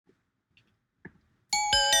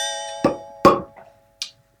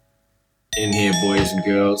in here, boys and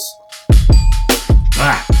girls.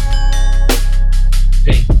 Ah.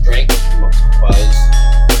 Pink drink in my buzz.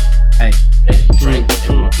 Hey. Pink drink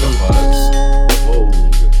in my buzz. Whoa,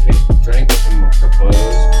 pink drink in my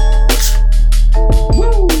buzz.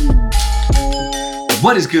 Woo!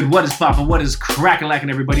 What is good? What is poppin'? What is crackin'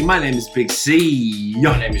 everybody? My name is Big C.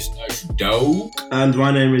 My name is Nice Dope. And my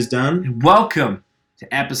name is Dan. And welcome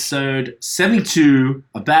to episode 72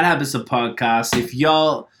 of Bad Habits of Podcast. If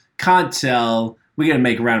y'all can't tell, we're gonna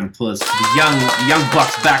make a round of applause for the young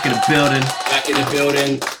bucks back in the building. Back in the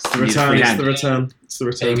building. It's the return. It's the return. It's the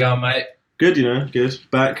There you return. go, mate. Good, good.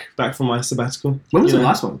 Back from my sabbatical. When was You the know.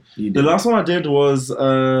 last one you did? The last one I did was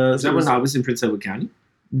Is that when I was in Prince Edward County?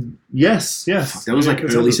 Yes. Fuck, that was like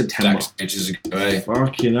early September. Stages ago, eh?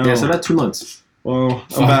 Fuck, Yeah, so about 2 months. Well,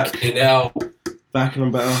 I'm back. Fucking hell. Back and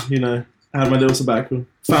I'm better, I had my little sabbatical.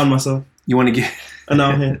 Found myself. You want to give? And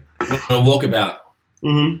now I'm here. On a walkabout.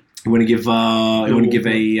 Mm-hmm. You want to give? You want to give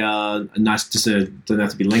a nice, just doesn't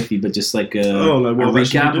have to be lengthy, but just like a like what I've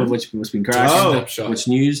actually recap been of what's been cracking, Oh. Snapshot. what's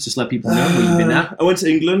news. Just let people know where you've been at. I went to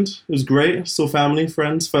England. It was great. Saw family,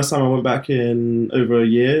 friends. First time I went back in over a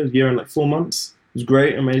year and like 4 months. It was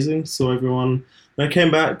great, amazing. Saw everyone. And I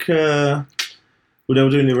came back. They were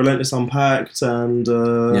doing the Relentless Unpacked, and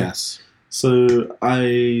Yes. so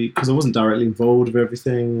because I wasn't directly involved with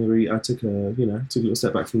everything, I took a little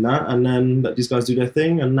step back from that, and then let these guys do their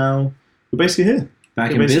thing, and now we're basically here.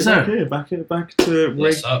 Back in We're basically Bizzo. back to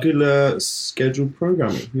What's up? regular scheduled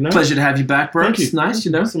programming. Pleasure to have you back, bro. Thank you. It's nice,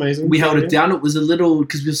 It's amazing. We held Yeah. it down. It was a little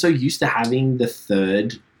because we were so used to having the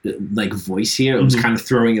third voice here. It was Mhm. kind of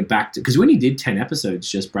throwing it back to because we only did 10 episodes,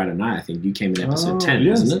 just Brad and I think you came in episode 10,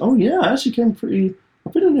 yes. wasn't it? Oh yeah, I actually came pretty.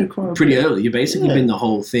 I've been in there quite a Pretty bit. early. You've basically Yeah. been the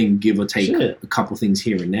whole thing, give or take Shit. a couple things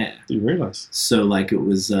here and there. Didn't realise. So like it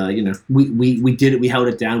was, we did it. We held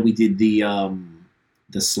it down. We did the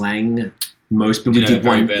slang most, but we Did did our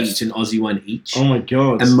very one best. each, an Aussie one each. Oh my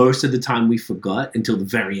god. And most of the time we forgot until the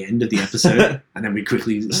very end of the episode, and then we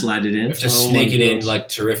quickly slid it We in. have to Oh sneak my it in gosh. like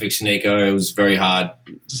terrific sneaker. It was very hard.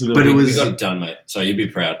 Just a little But it bit. was- We got it done, mate. So you'd be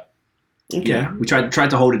proud. Okay. Yeah, we tried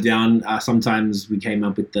to hold it down. Sometimes we came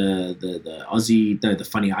up with the Aussie, the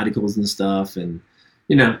funny articles and stuff, and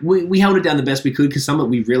we held it down the best we could because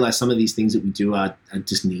we realized some of these things that we do are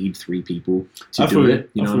just need 3 people to I do feel it.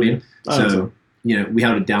 You know what I mean? So we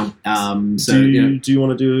held it down. do you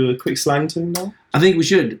want to do a quick slang thing now? I think we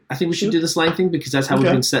should. Do the slang thing because that's how we've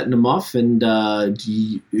Okay. been setting them off. And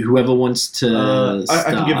whoever wants to, I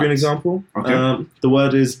can give you an example. Okay. The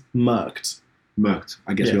word is murked. Murked.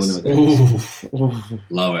 I guess we all Yes. know what that is. Ooh,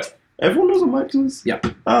 love it. Everyone knows what murked is? Yep.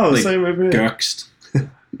 Oh, Like, same over here. Gurkst.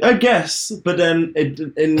 I guess, but then you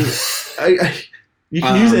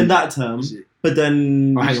can use it in that term, but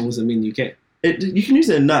then Oh, hang on, what does it mean in UK? you can use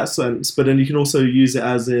it in that sense, but then you can also use it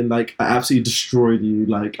as in like I absolutely destroyed you,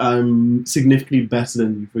 like I'm significantly better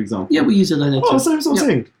than you, for example. Yeah, we use it like that Oh, too. same sort of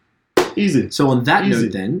thing. Easy. So on that Easy.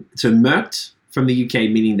 note then, so murked from the UK,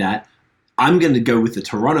 meaning that I'm going to go with the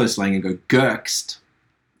Toronto slang and go gurkst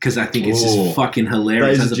because I think it's Ooh. just fucking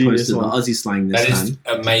hilarious That as is a opposed to genius the one. Aussie slang this That is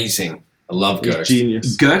time. amazing. I love It's Ghost.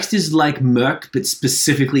 genius. Gurkst is like murk, but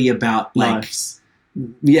specifically about like, Knives.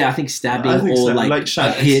 yeah, I think stabbing I think or so, like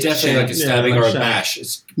stab. a hit. It's definitely like a Yeah, stabbing like or a stab. bash.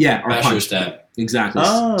 It's Yeah, or a bash or a punch. stab. Exactly.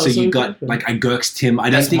 Ah, so you so got okay. like I gurkst him. I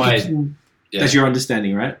don't That's think my- it's, Yeah. that's your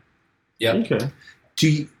understanding, right? Yep. Okay. Do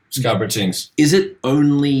you, Scarborough Tings. is it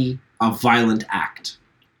only a violent act?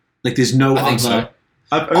 Like there's no I think other. so.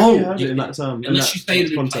 I've only Oh, heard it in that term. Unless you say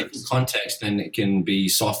it in playful context. context, then it can be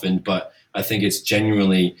softened. But I think it's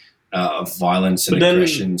genuinely a violence and But then-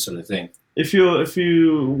 aggression sort of thing. If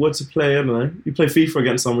you were to play, I don't know, you play FIFA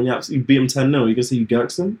against someone, you beat them 10-0, you can say you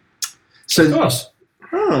gurks them. Of So course.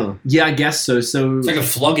 Oh. yeah, I guess so. So It's like a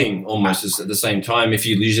flogging almost at the same time if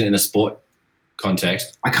you use it in a sport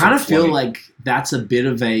context. I kind of It's feel flogging. like that's a bit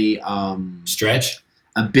of a Stretch.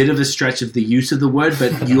 stretch of the use of the word,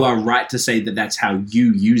 but you are right to say that that's how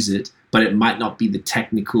you use it, but it might not be the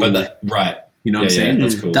technical. But right. you know what I'm Yeah, saying?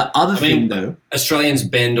 that's cool. The other I thing mean, though, Australians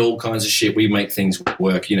bend all kinds of shit. We make things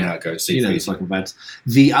work. You know how it goes. you know, it's like vibes.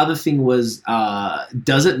 The other thing was,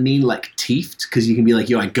 does it mean like teethed? Because you can be like,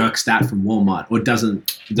 yo, I gurked that from Walmart, or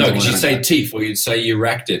doesn't? it No, doesn't because work you'd like say that. teeth, or you'd say you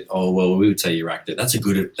racked it. Oh, well, we would say you racked it. That's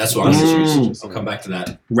what I'm Mm. I'll come back to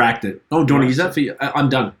that. Racked it. Oh, do you want to use that for you? I'm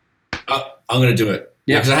done. I'm going to do it.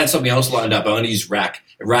 Yeah. Because I had something else lined up. I want to use rack.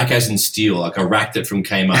 Rack as in steel. Like I racked it from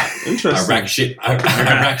Kmart. I Interesting. rack shit. I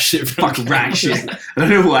rack shit from Fuck rack shit. I don't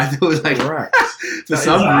know why. I thought it was like Rack. for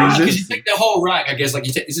some Because you reason. take the whole rack, I guess. Like,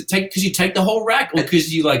 is it because you take the whole rack, or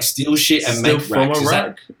because you like steal shit and Still make from racks? a Is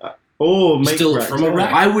that- rack? Or make Still rack. from a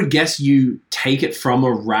rack? I would guess you take it from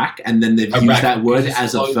a rack and then they've A used rack that word because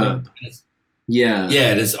as a it's verb. Yeah.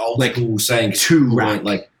 Yeah, there's old Like, school saying to rack.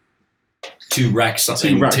 like to rack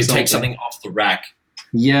something, rack to take something. something off the rack.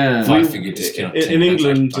 Yeah. 5-figure discount. In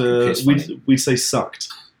England, That's like fucking we'd say sucked.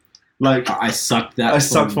 Like I sucked that. I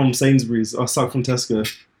sucked from Sainsbury's. I sucked from Tesco.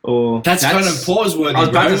 Or That's kind of pause worthy. I was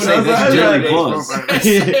about to say, that's really pause.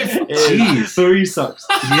 Jeez, three sucks.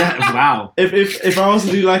 Yeah. Wow. If I was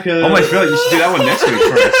to do like a Oh my god, you should do that one next week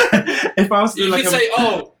first. if I was to do You like could a say,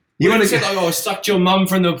 "Oh, You you wanna want to say, oh, I sucked your mum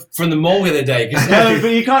from the mall the other day." 'cause- no,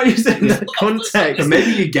 but you can't use it in that context. But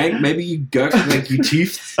maybe you ganked, maybe you gurked, like you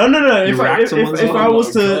teethed. Oh no! You If racked someone's I mum?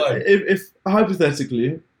 was Oh my to, God. if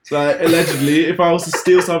hypothetically, like allegedly, if I was to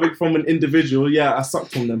steal something from an individual, yeah, I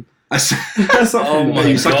sucked from them. I su- I sucked Oh from my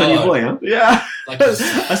them. you sucked on your God. boy, huh? Yeah, Like,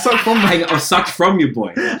 I sucked from my. Hang on, I sucked from your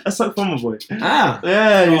boy. I sucked from my boy. Ah,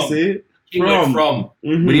 Yeah, you From. see. from.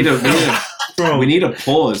 Mhm. we need From. we need a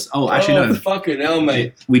pause. Oh, actually Oh, no, fucking hell,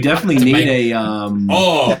 mate. we definitely need a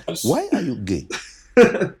Oh, Why are you gay?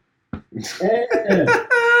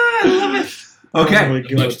 Okay, Oh my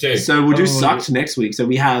God. much too. so we'll do Oh, sucked next week. So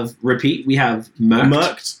we have repeat. We have murked,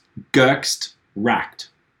 Murked. gurked, racked.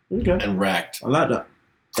 Okay, And racked. I like that.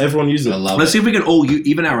 Everyone use I it. love Let's it. see if we can all use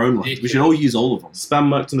even our own ones. We should all use all of them. Spam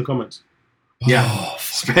murked in the comments. Yeah. Oh,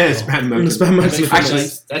 fucking Spam hell. murked. Spam murked in the Actually,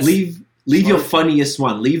 comments. That's- leave your funniest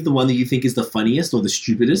one. Leave the one that you think is the funniest or the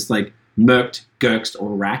stupidest, like murked, gurked,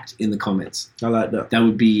 or racked in the comments. I like that. That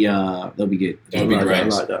would be good. That would be I like great.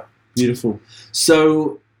 That. I like that. Beautiful.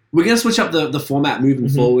 So we're gonna switch up the format moving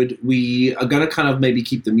Mhm. forward. We are gonna kind of maybe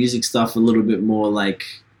keep the music stuff a little bit more like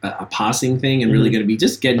a passing thing, and really Mhm. gonna be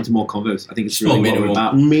just getting into more convos. I think it's Just more really what we're minimal.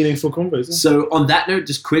 about. Meaningful convos. Yeah. So on that note,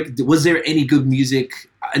 just quick, was there any good music?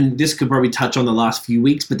 And this could probably touch on the last few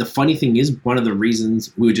weeks, but the funny thing is, one of the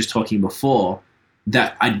reasons we were just talking before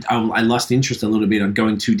that I lost interest a little bit on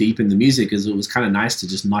going too deep in the music is it was kind of nice to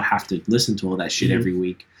just not have to listen to all that shit Mhm. every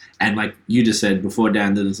week. And like you just said before,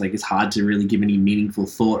 Dan, that it's hard to really give any meaningful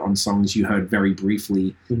thought on songs you heard very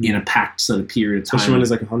briefly Mhm. in a packed sort of period of Especially time. when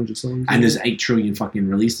there's like 100 songs. And there's 8 trillion fucking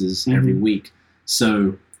releases every Mhm. week.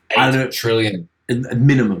 So I don't know. 8 trillion a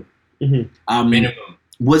minimum. Mhm. minimum.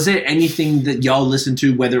 Was there anything that y'all listened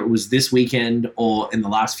to, whether it was this weekend or in the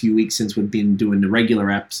last few weeks since we've been doing the regular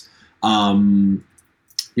apps,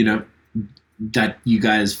 that you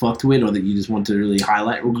guys fucked with or that you just want to really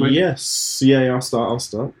highlight real quick? Yes. Yeah, I'll start.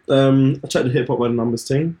 I checked the Hip Hop by the Numbers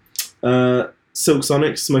team. Silk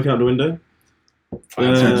Sonic, Smoking Out the Window. So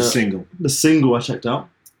the Uh, single. The single I checked out.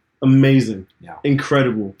 Amazing. Yeah.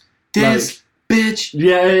 Incredible. This bitch.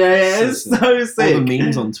 Yeah. It's So so All sick. the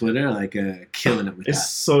memes on Twitter, killing it with It's that.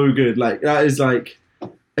 so good. Like, that is like,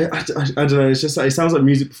 I don't know. It's just like, it sounds like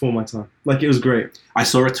music before my time. Like, it was great. I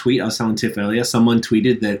saw a tweet, I was telling Tiff earlier, someone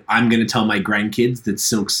tweeted that I'm going to tell my grandkids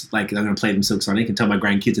that I'm going to play them Silk Sonic and tell my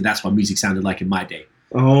grandkids that that's what music sounded like in my day.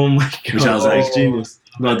 Oh my God. Which I was that like, is genius.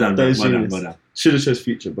 Well done, That bro. is Well done, genius. well done. Should have chose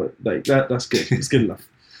Future, but like that's good. It's good enough.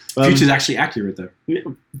 Future's actually accurate, though.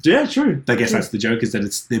 Yeah, true. I guess True. that's the joke, is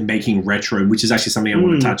that they're making retro, which is actually something I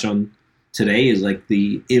want to touch on today, is like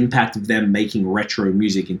the impact of them making retro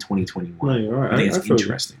music in 2021. No, you're right. I think I it's feel you.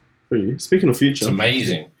 interesting. Feel you. Speaking of It's Future,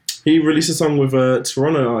 amazing. he released a song with a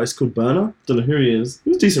Toronto artist called Burner. Don't know who he is.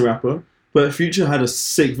 He's a decent rapper, but Future had a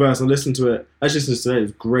sick verse. I listened to it. I just listened to it today. It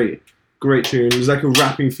was great. Great tune. It was like a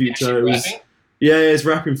rapping Future. It was, Rapping? yeah, it's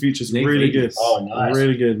rapping Future. It's Nate really Vegas. good. Oh, nice.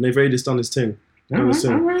 Really good. Nate Vegas done his thing.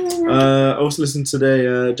 I also listened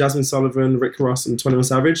today Jasmine Sullivan, Rick Ross, and 21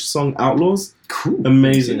 Savage song Outlaws. Cool.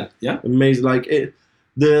 Amazing. Yeah. Amazing. Like it,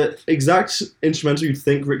 the exact instrumental you'd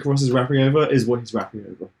think Rick Ross is rapping over is what he's rapping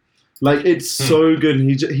over. Like it's so good, and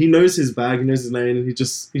he knows his bag, he knows his lane, and he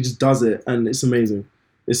just does it, and it's amazing.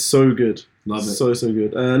 It's so good. Love it. So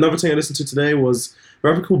good. Another thing I listened to today was a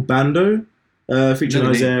rapper called Bando, featuring Another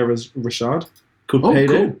Isaiah Rashad, called Oh, Payday.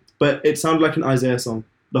 cool. But it sounded like an Isaiah song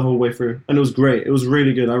the whole way through, and it was great. It was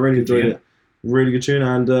really good. I really Good to enjoyed hear. it. Really good tune.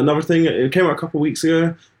 And another thing, it came out a couple of weeks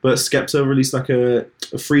ago, but Skepta released like a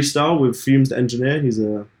freestyle with Fumes the Engineer. He's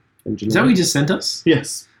a engineer. Is that what you just sent us?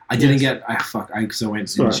 Yes. I didn't Yes. get. Because I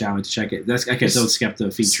went in the Alright. shower to check it. That's okay. So it's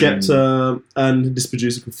Skepta featuring Skepta and this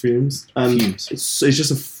producer called Fumes. And Fumes. it's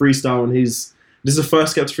just a freestyle, and this is the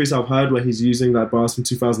first Skepta freestyle I've heard where he's using like bars from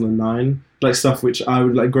 2009, like stuff which I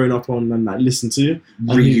would like grown up on and like listen to.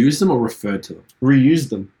 And he reuse them or referred to them. reuse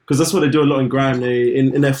them because that's what they do a lot in grime. They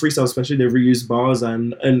in their freestyle especially they reuse bars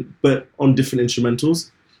and but on different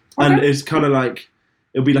instrumentals, and Okay. it's kind of like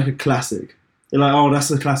it'll be like a classic. They're like, oh, that's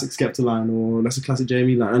a classic Skepta line, or that's a classic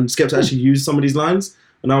Jamie line, and Skepta actually used some of these lines,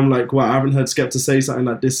 and I'm like, wow, I haven't heard Skepta say something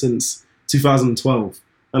like this since 2012,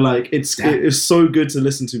 and like it's so good to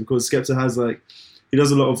listen to because Skepta has like he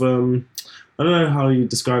does a lot of I don't know how you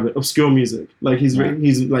describe it, obscure music. Like he's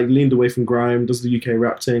like leaned away from grime, does the UK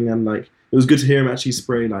rap thing, and like it was good to hear him actually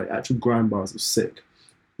spray like actual grime bars. It was sick.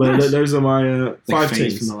 But Nice. those are my Like five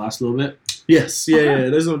fades teams. from the last little bit. Yes, yeah, Okay. yeah.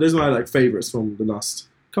 Those are my like favorites from the last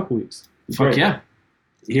couple weeks. Fuck Great. yeah.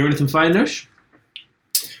 You hear anything fire, Nosh?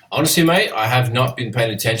 Honestly, mate, I have not been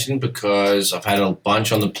paying attention because I've had a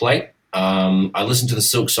bunch on the plate. I listened to the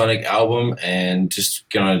Silk Sonic album and just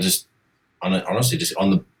on the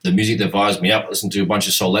music that vibes me up. I listened to a bunch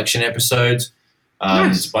of Soulection episodes. Nice.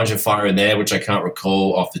 There's a bunch of fire in there, which I can't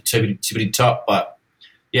recall off the tippity top. But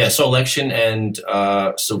yeah, Soulection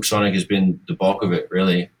and Silk Sonic has been the bulk of it,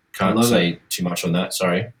 really. Can't Love say too much on that,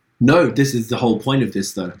 sorry. No, this is the whole point of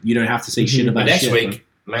this, though. You don't have to say shit about But next shit. week,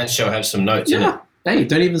 Man's Show have some notes in it. Yeah. Hey,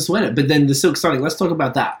 don't even sweat it. But then the Silk Sonic, let's talk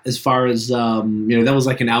about that. As far as, that was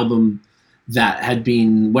like an album that had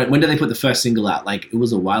been... When did they put the first single out? Like, it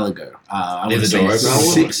was a while ago. I would Near the say Door Open.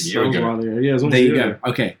 six. A year ago. Yeah, it was almost There a you year go. ago.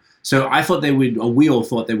 Okay. So I thought they would, or we all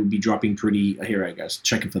thought they would be dropping pretty... Here I go.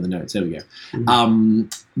 Checking for the notes. There we go.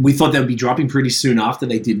 Mhm. We thought they would be dropping pretty soon after.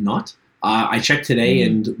 They did not. I checked today,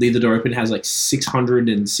 and Leave the Door Open has like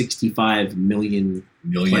 665 million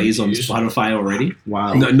plays on views. Spotify already.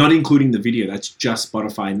 Wow. No, not including the video. That's just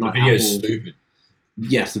Spotify, The not video is Apple. stupid.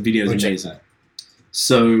 Yes, the video is Go check amazing. that.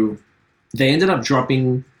 So they ended up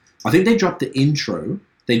dropping. I think they dropped the intro.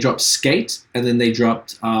 They dropped Skate, and then they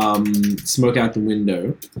dropped Smoke Out the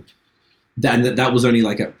Window. That was only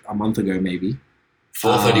like a month ago, maybe.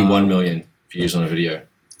 431 million views on a video.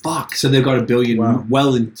 Fuck. So they've got a billion, Wow.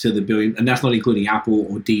 well into the billion, and that's not including Apple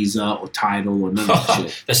or Deezer or Tidal or none of that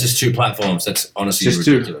shit. That's just 2 platforms. That's honestly Just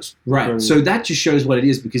 2. ridiculous. Right. So that just shows what it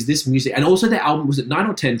is, because this music, and also the album, was it 9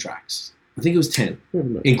 or 10 tracks? I think it was 10,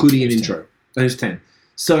 including an It was intro. It was 10.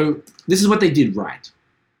 So this is what they did right.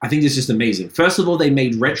 I think this is just amazing. First of all, they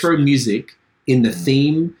made retro music in the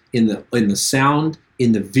theme, in the sound,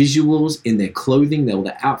 in the visuals, in their clothing, all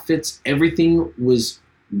the outfits. Everything was,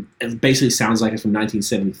 it basically sounds like it's from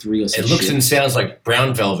 1973 or It something. looks and sounds like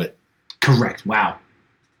brown velvet Correct. Wow.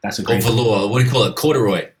 That's a or great velour. What do you call it?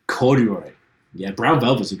 Corduroy. corduroy. Yeah, Brown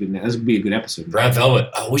Velvet's a good name. That would be a good episode. Brown velvet.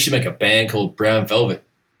 Oh, we should make a band called Brown Velvet.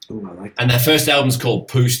 Ooh, I like And their first album's called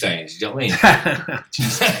Poo Stains. You know what I mean? that.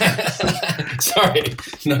 Sorry.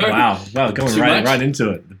 No. Wow, going Too much? right into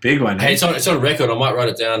it. The big one. Hey, it's on record. I might write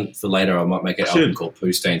it down for later. I might make an album Should. called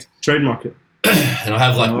Poo Stains. Trademark it. And I'll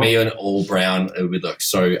have like Oh. me in all brown. It'll be like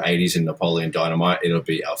so 80s in Napoleon Dynamite. It'll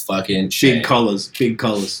be a fucking shame. Big collars. So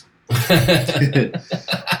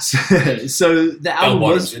the Bell album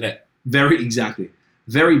bottoms, was isn't it?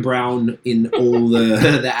 very brown in all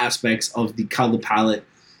the aspects of the color palette.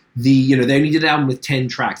 They only did an album with 10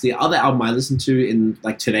 tracks. The other album I listened to in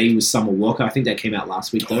like today was Summer Walker. I think that came out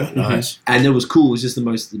last week though. Oh, nice. And it was cool. It was just the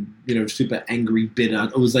most, super angry, bitter.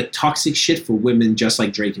 It was like toxic shit for women, just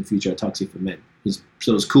like Drake and Future are toxic for men.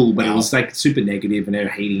 So it was cool, but it Wow. was like super negative and they were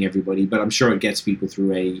hating everybody. But I'm sure it gets people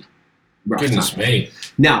through a rough Goodness time. me.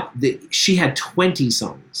 Now, she had 20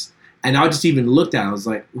 songs. And I just even looked at it, I was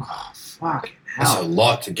like, oh, fucking That's a hell.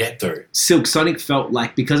 lot to get through. Silk Sonic felt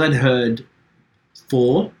like, because I'd heard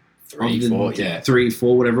 4, 3, 4, yeah. 3,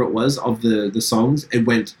 4, whatever it was, of the songs, it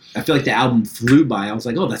went, I feel like the album flew by. I was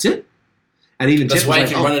like, oh, that's it? And even That's Tiff why was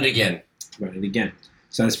you like, can oh, run it again. run it again.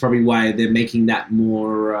 So that's probably why they're making that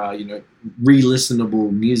more,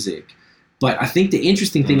 re-listenable music. But I think the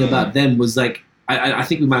interesting thing about them was like, I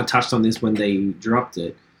think we might have touched on this when they dropped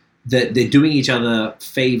it, that they're doing each other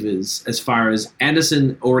favors as far as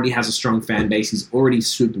Anderson already has a strong fan base. He's already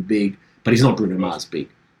super big, but he's not Bruno Mars big.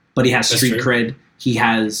 But he has That's street true. cred. He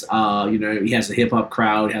has, he has the hip hop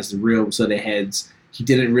crowd. He has the real so their heads. He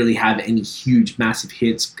didn't really have any huge, massive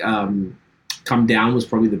hits. Come Down was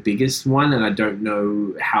probably the biggest one, and I don't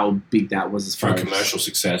know how big that was as For far a as commercial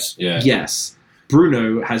success, yeah. Yes,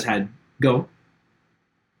 Bruno has had go.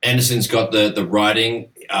 Anderson's got the writing.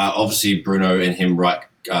 Obviously, Bruno and him write,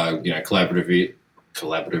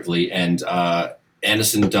 collaboratively, and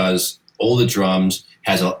Anderson does all the drums.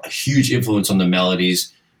 Has a huge influence on the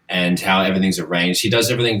melodies and how everything's arranged. He does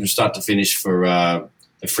everything from start to finish for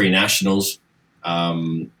the Free Nationals.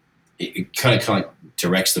 He kind of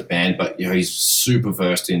directs the band, but he's super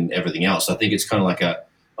versed in everything else. I think it's kind of like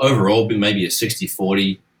overall maybe a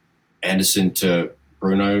 60-40 Anderson to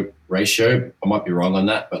Bruno ratio. I might be wrong on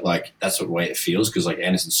that, but like that's the way it feels, because like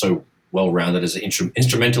Anderson's so well-rounded as an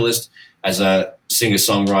instrumentalist, as a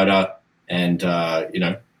singer-songwriter, and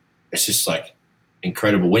it's just like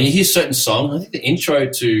incredible. When you hear certain songs, I think the intro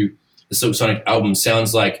to the Silk Sonic album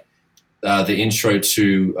sounds like the intro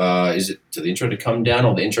to is it to the intro to Come Down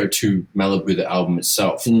or the intro to Malibu, the album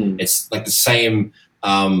itself. It's like the same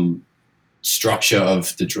structure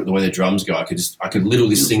of the way the drums go. I could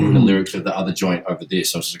literally sing the lyrics of the other joint over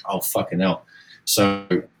this. I was just like, oh fucking hell. So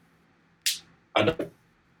I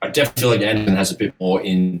definitely feel like Anderson has a bit more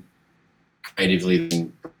in creatively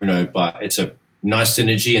than Bruno, but it's a nice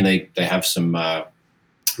synergy, and they have some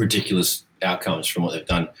ridiculous outcomes from what they've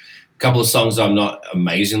done. A couple of songs I'm not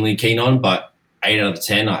amazingly keen on, but 8 out of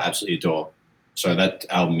 10 I absolutely adore. So that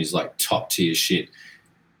album is like top tier shit.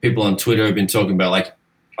 People on Twitter have been talking about, like,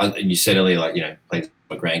 and you said earlier, like, playing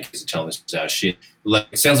my grandkids and telling us our shit. Like,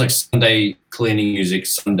 it sounds like Sunday cleaning music,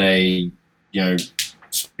 Sunday,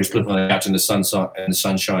 split on the couch in the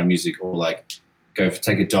sunshine music, or like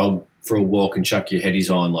take a dog for a walk and chuck your headies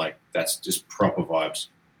on. Like, that's just proper vibes.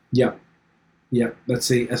 Yeah. That's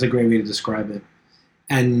a great way to describe it.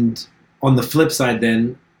 And on the flip side,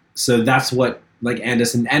 then, so that's what, like,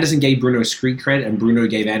 Anderson gave Bruno street cred, and Bruno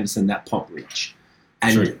gave Anderson that pop reach.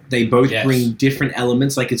 And True. They both bring different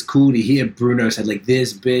elements. Like, it's cool to hear Bruno said, like,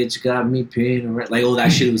 this bitch got me pinned, like all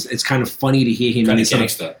that shit. It's kind of funny to hear him in this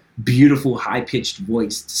sort of beautiful, high-pitched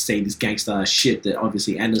voice to say this gangsta shit that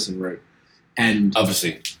obviously Anderson wrote. And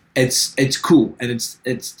obviously it's cool, and it's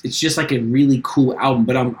just like a really cool album.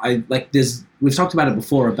 But we've talked about it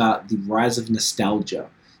before, about the rise of nostalgia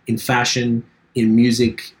in fashion, in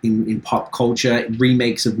music, in pop culture,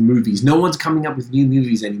 remakes of movies. No one's coming up with new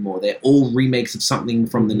movies anymore. They're all remakes of something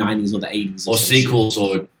from the 90s or the 80s. Or sequels,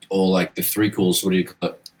 or like the threequels. What do you call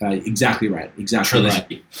it? Exactly right. Exactly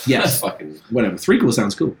trilogy. Right. Yes. Fucking whatever. Threequel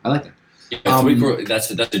sounds cool. I like that. Yeah, threequel, that's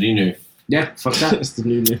the new. Yeah, fuck that. That's the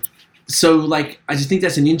new. So, like, I just think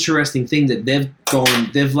that's an interesting thing that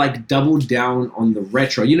they've like doubled down on the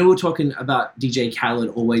retro. We're talking about DJ Khaled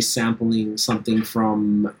always sampling something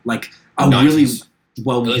from like a 90s, really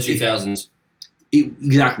well, early 2000s.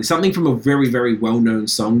 Exactly, something from a very, very well-known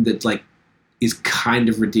song that like is kind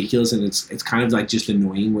of ridiculous, and it's kind of like just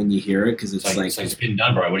annoying when you hear it, because it's like it's been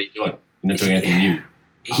done, bro. What are you doing? You're not doing anything new.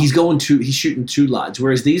 He's shooting too large,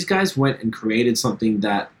 whereas these guys went and created something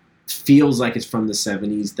that feels like it's from the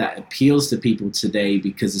 70s, that appeals to people today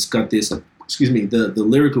because it's got this, the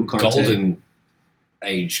lyrical content, golden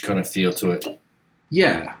age kind of feel to it.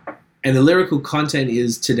 Yeah, and the lyrical content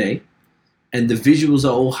is today, and the visuals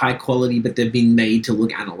are all high quality, but they've been made to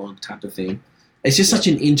look analog, type of thing. It's just such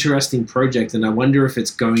an interesting project, and I wonder if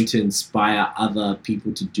it's going to inspire other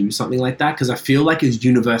people to do something like that, because I feel like it's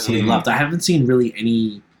universally loved. I haven't seen really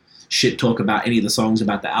any shit talk about any of the songs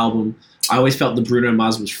about the album. I always felt that Bruno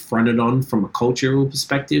Mars was fronted on from a cultural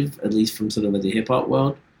perspective, at least from sort of the hip-hop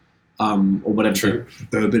world, or whatever. True.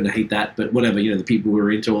 Urban, I hate that, but whatever, the people who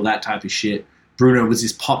are into all that type of shit. Bruno was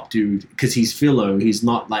this pop dude, because he's philo. He's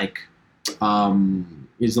not like,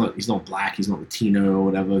 he's not black, he's not Latino or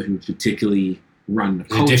whatever, who particularly run the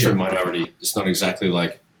culture. He's a different minority. It's not exactly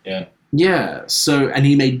like, yeah. Yeah, so, and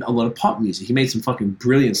he made a lot of pop music. He made some fucking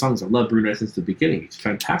brilliant songs. I love Bruno since the beginning. He's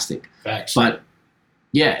fantastic. Facts. But,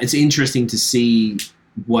 yeah, it's interesting to see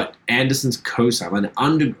what Anderson's cosign,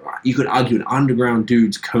 you could argue an underground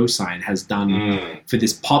dude's cosign has done for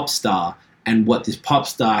this pop star, and what this pop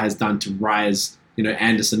star has done to rise,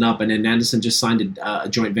 Anderson up. And then Anderson just signed a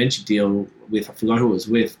joint venture deal with, I forgot who it was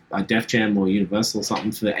with, Def Jam or Universal or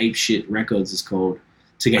something, for Ape Shit Records is called,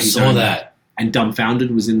 to get his own. That. And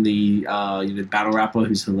Dumbfounded was in the battle rapper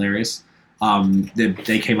who's hilarious.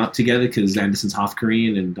 They came up together because Anderson's half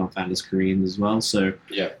Korean and Dumbfounded's Korean as well. So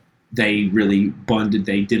they really bonded.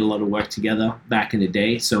 They did a lot of work together back in the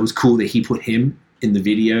day. So it was cool that he put him in the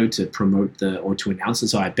video to promote or to announce it.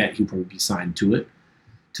 So I bet he'll probably be signed to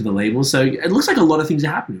the label. So it looks like a lot of things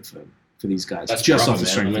are happening for these guys. That's just proper, off the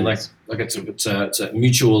strength. I mean, it's a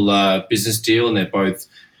mutual business deal, and they're both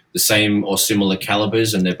the same or similar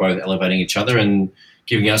calibers, and they're both elevating each other and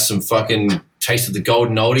giving us some fucking taste of the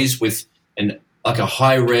golden oldies with a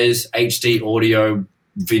high-res HD audio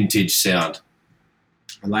vintage sound.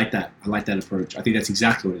 I like that approach. I think that's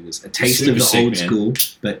exactly what it is. A taste of the old school,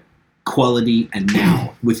 but quality and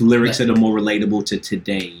now, with lyrics that are more relatable to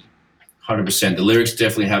today. 100%. The lyrics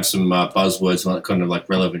definitely have some buzzwords and kind of like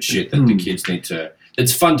relevant shit that the kids need to...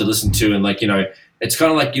 It's fun to listen to, and it's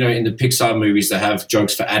kind of like, in the Pixar movies, they have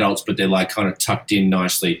jokes for adults, but they're like kind of tucked in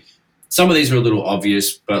nicely. Some of these are a little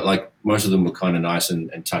obvious, but like most of them were kind of nice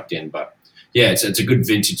and tucked in. But yeah, it's a good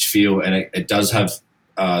vintage feel, and it does have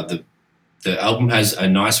the album has a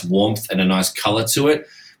nice warmth and a nice color to it,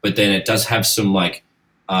 but then it does have some like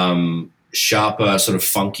sharper sort of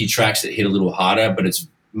funky tracks that hit a little harder, but it's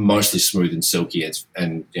mostly smooth and silky.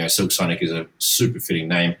 Silk Sonic is a super fitting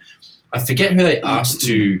name. I forget who they asked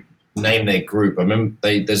to name their group. I remember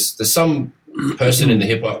there's some person in the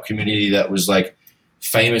hip hop community that was like,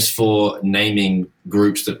 famous for naming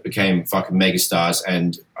groups that became fucking megastars,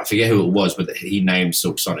 and I forget who it was, but he named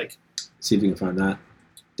Silk Sonic. See if you can find that.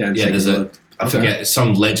 Dan, Yeah, there's I forget,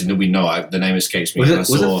 some legend that we know. The name escapes me. Was it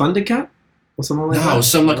Thundercat or something like that? No,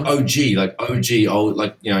 some like OG, old,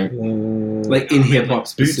 like, you know. Like in hip hop.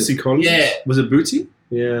 Bootsy Collins. Yeah, Was it Bootsy?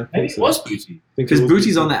 Yeah. maybe it was Bootsy. Because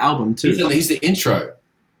Bootsy's on the album too. He's the intro.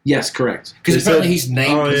 Yes, correct. Because They apparently said- he's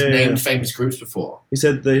named yeah. famous groups before. He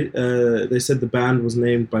said they said the band was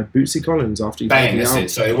named by Bootsy Collins after he Bang, made the that's album. it.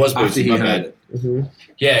 So it was After Bootsy, he my heard bad. it. Mhm.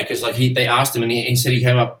 Yeah, because like they asked him, and he said he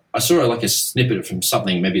came up. I saw like a snippet from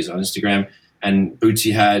something, maybe it's on Instagram, and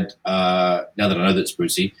Bootsy had. Now that I know that's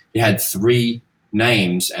Bootsy, he had 3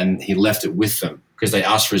 names, and he left it with them because they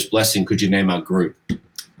asked for his blessing. Could you name our group?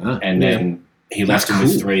 Ah, And then he That's left him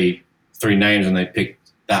with cool. three names, and they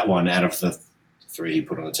picked that one out of the 3 he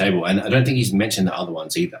put on the table. And I don't think he's mentioned the other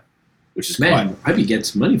ones either, which is Man, I hope he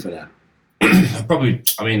gets money for that. quite probably.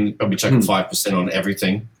 I mean, probably chucking 5% on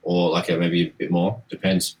everything, or like maybe a bit more.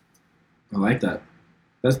 Depends. I like that.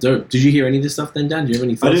 That's dope. Did you hear any of this stuff then, Dan? Do you have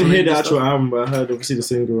any I thoughts didn't on hear any the of this actual stuff? album, but I heard obviously the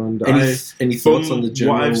single. And Any thoughts from on the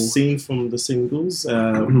general? what I've seen from the singles,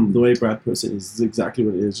 the way Brad puts it is exactly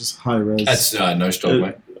what it is, just high res. That's no strong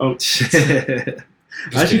way. Oh,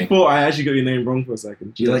 I actually thought I actually got your name wrong for a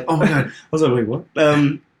second. You're like, oh my god. I was like, wait, what?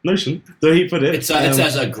 Notion. The way he put it. It sounds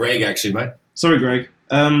like Greg, actually, mate. Sorry, Greg.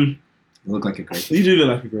 You look like a great. You do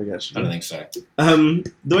look like a Greg, I actually. don't think so.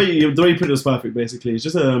 The way you put it was perfect. Basically, it's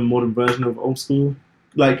just a modern version of old school,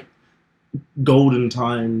 like golden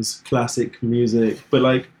times classic music, but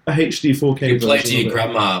like a HD 4K You play it to version your of it.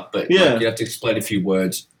 grandma, but Yeah. like, you have to explain a few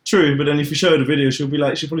words. True, but then if you show her the video, she'll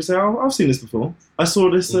probably say, "Oh, I've seen this before. I saw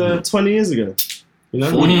this 20 years ago." You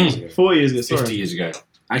know, 40 years ago. 40 years ago. 50 Sorry. years ago.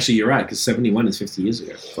 Actually, you're right, because 71 is 50 years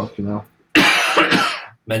ago. Fucking hell.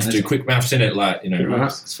 Man's do quick maths in it, like, you know. Quick Right?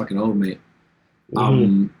 It's fucking old, mate.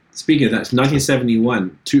 Mhm. Speaking of that,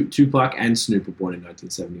 1971, Tupac and Snoop were born in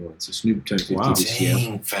 1971. So Snoop turned 50 Wow. this year.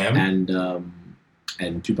 Dang, fam.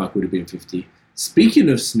 And Tupac would have been 50. Speaking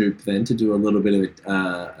of Snoop, then to do a little bit of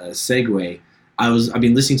a segue, I've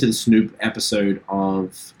been listening to the Snoop episode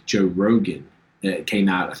of Joe Rogan. It came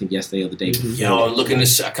out, I think, yesterday or the day before. Yo, look at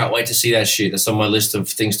this. I can't wait to see that shit. That's on my list of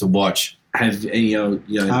things to watch. Have any I haven't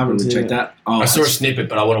want to seen check it. that? Oh, I saw a it's- snippet,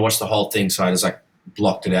 but I want to watch the whole thing, so I just like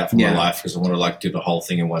blocked it out from Yeah. my life because I want to like do the whole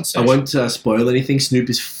thing in one I session. won't spoil anything. Snoop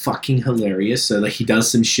is fucking hilarious. So like he does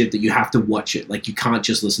some shit that you have to watch it. Like you can't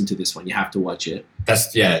just listen to this one. You have to watch it.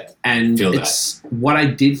 That's And Feel that. it's what I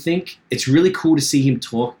did think. It's really cool to see him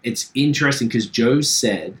talk. It's interesting because Joe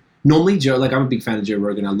said, normally Joe, like I'm a big fan of Joe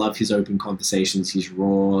Rogan. I love his open conversations. He's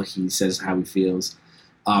raw. He says how he feels.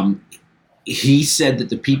 He said that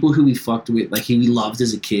the people who he fucked with, like he loved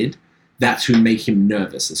as a kid, that's who make him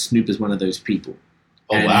nervous. And Snoop is one of those people.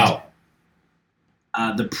 Oh, And wow.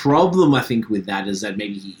 The problem, I think, with that is that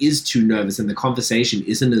maybe he is too nervous and the conversation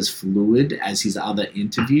isn't as fluid as his other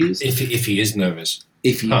interviews. If he is nervous.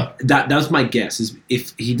 If he, Huh. that's my guess, is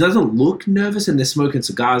if he doesn't look nervous and they're smoking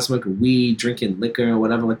cigars, smoking weed, drinking liquor or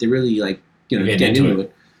whatever, like they're really like, Getting getting into into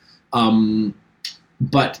it.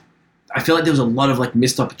 But I feel like there was a lot of like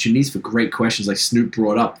missed opportunities for great questions. Like Snoop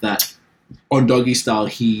brought up that on Doggy Style,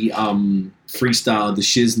 he freestyled the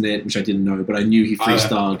Shiznit, which I didn't know, but I knew he Oh, yeah.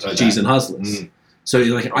 freestyled Heard G's that. and Hustlers. Mm. So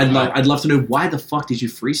like, I'd love to know why the fuck did you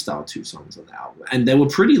freestyle 2 songs on the album? And they were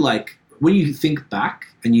pretty like, when you think back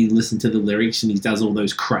and you listen to the lyrics and he does all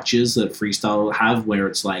those crutches that freestyle have, where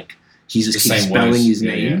it's like he just The keeps same spelling words. his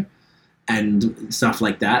Yeah, name and stuff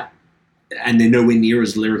like that. And they're nowhere near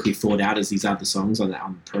as lyrically thought out as these other songs on the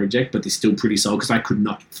project, but they're still pretty solid because I could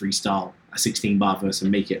not freestyle a 16-bar verse and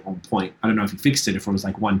make it on point. I don't know if he fixed it, if it was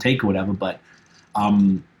like one take or whatever, but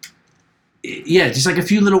yeah, just like a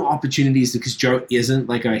few little opportunities because Joe isn't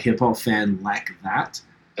like a hip hop fan like that.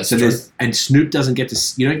 That's So true. there's, and Snoop doesn't get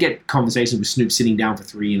to, you don't get conversations with Snoop sitting down for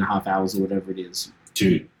 3.5 hours or whatever it is.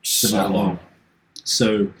 Dude, so that long.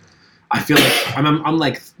 So I feel like I'm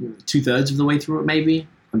like 2/3 of the way through it, maybe.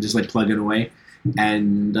 I'm just like plugging away.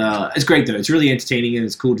 And it's great though. It's really entertaining and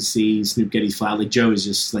it's cool to see Snoop get his flower. Like Joe is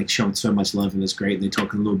just like showing so much love and it's great. And they're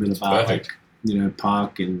talking a little bit about Perfect. like,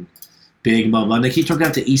 Park and Big and blah blah. And they keep talking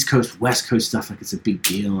about the East Coast, West Coast stuff like it's a big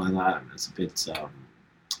deal and that. And it's a bit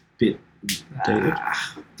Dated?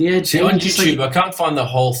 yeah. See, on just, like, YouTube, I can't find the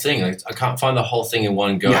whole thing. Like, I can't find the whole thing in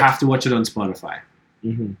one go. you have to watch it on Spotify.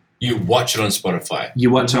 Mm-hmm. You watch it on Spotify.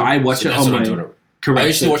 You watch. So I watch So it that's on what I'm my. doing. Correct. I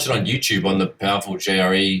used to So watch it on YouTube on the powerful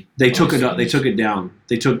JRE. they took it up. They took it down.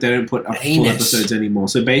 They don't put up full Heinous. episodes anymore.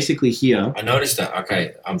 So basically, here. I noticed that.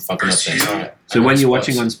 Okay, I'm fucking up then. All right. So when you're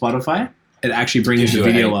watching on Spotify, it actually brings Gives the you a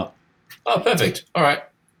video hang. up. Oh, perfect. All right.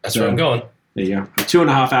 That's So- where I'm going. There you go. I'm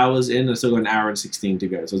 2.5 hours in. I still got an hour and 16 to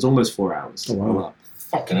go. So it's almost 4 hours. Oh, wow.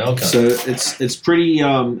 Fucking hell, cunt. So it's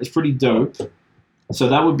pretty dope. So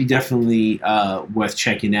that would be definitely worth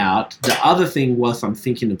checking out. The other thing was I'm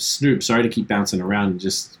thinking of Snoop. Sorry to keep bouncing around and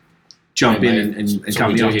just jump in and That's cut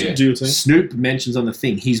what me we off. do here. Do your thing. Snoop mentions on the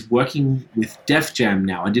thing he's working with Def Jam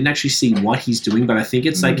now. I didn't actually see what he's doing, but I think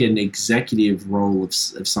it's like an executive role of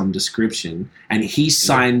some description. And he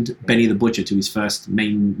signed Benny the Butcher to his first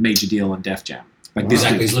major deal on Def Jam. Like this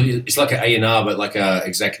Exactly. dude. It's like an A&R, but like a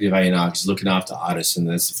executive A&R. He's looking after artists, and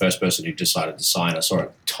that's the first person who decided to sign. I saw a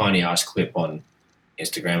tiny ass clip on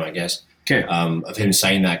Instagram, I guess, Okay. of him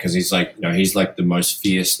saying that because he's like, he's like the most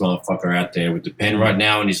fierce motherfucker out there with the pen right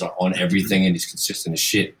now, and he's like on everything, and he's consistent as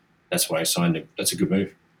shit. That's why I signed him. That's a good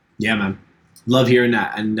move. Yeah, man. Love hearing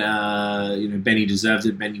that. And, Benny deserved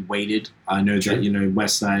it. Benny waited. I know True. that,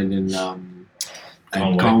 Westside and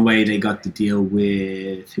Conway. Conway, they got the deal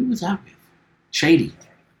with, who was that with? Shady.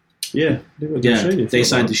 Yeah, They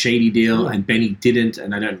signed the Shady deal, and Benny didn't,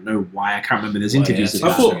 and I don't know why. I can't remember. There's interviews yeah,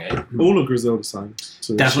 about I thought- it. all of Griselda signed.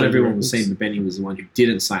 So That's what Shady everyone was Records. saying, but Benny was the one who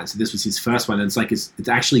didn't sign. So this was his first one, and it's like it's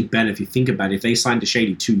actually better if you think about it. If they signed to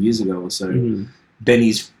Shady 2 years ago or so, Mhm.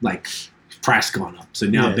 Benny's like price gone up. So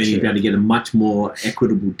now Yeah, Benny's true. able to get a much more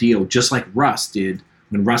equitable deal, just like Russ did.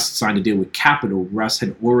 When Russ signed a deal with Capitol, Russ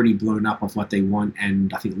had already blown up off what they want,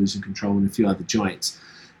 and I think Losing Control and a few other joints.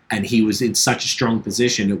 And he was in such a strong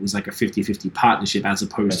position, it was like a 50-50 partnership as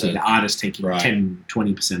opposed to That's the artist taking right. 10,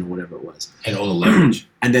 20% or whatever it was. And all the leverage.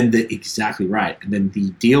 And then exactly right. And then the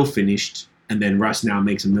deal finished, and then Russ now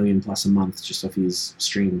makes $1 million plus a month just off his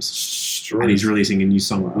streams. And he's releasing a new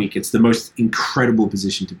song a week. It's the most incredible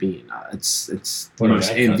position to be in. It's the What a most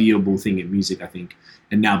bad cut. enviable thing in music, I think.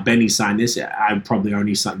 And now Benny signed this. I probably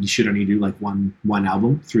only you should only do like one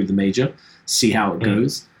album through the major, see how it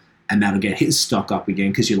goes, and that'll get his stock up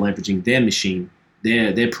again because you're leveraging their machine,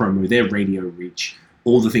 their promo, their radio reach,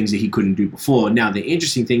 all the things that he couldn't do before. Now the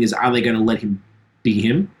interesting thing is, are they going to let him be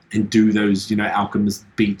him and do those Alchemist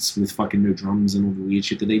beats with fucking no drums and all the weird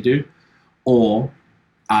shit that they do, or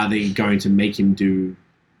are they going to make him do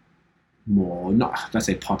more? Not let's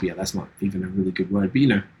say poppier. That's not even a really good word,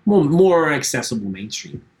 but more accessible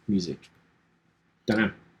mainstream music. Don't know.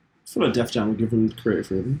 I feel like Def Jam will give him the creative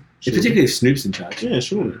freedom. Particularly if Snoop's in charge. Yeah,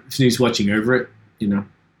 surely. If Snoop's watching over it,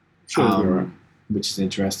 Sure, it'll be alright. which is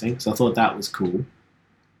interesting. So I thought that was cool.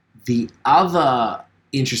 The other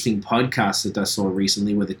interesting podcasts that I saw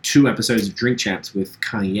recently were the 2 episodes of Drink Champs with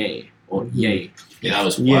Kanye or Ye. Yeah, that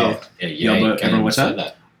was Yeah. wild. Yeah, Yeah, but Kanye everyone watch said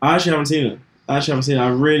that? I actually haven't seen it. I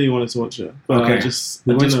really wanted to watch it, but Okay. I We don't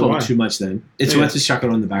won't know spoil why. too much then. It's Yeah. worth just chuck it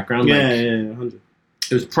on the background. Yeah, yeah, 100.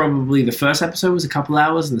 It was probably the first episode was a couple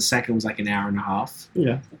hours and the second was like an hour and a half.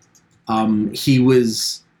 Yeah. He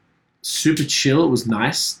was super chill. It was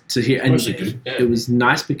nice to hear. And Mostly good. Yeah. it was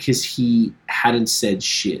nice because he hadn't said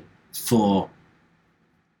shit for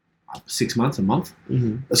 6 months, a month.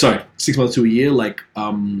 Mm-hmm. Sorry, 6 months to a year. Like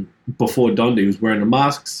before Donda, he was wearing the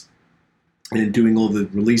masks and doing all the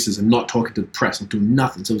releases and not talking to the press, not doing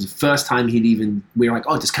nothing. So it was the first time we were like,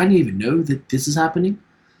 oh, does Kanye even know that this is happening?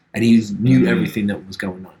 And he knew everything that was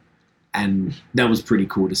going on. And that was pretty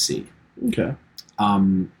cool to see. Okay.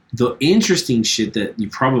 The interesting shit that you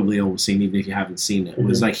probably all seen, even if you haven't seen it,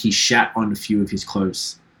 was like he shat on a few of his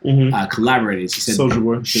close Mm-hmm. collaborators. He said Soldier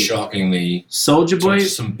Boy. Shockingly, Soldier Boy.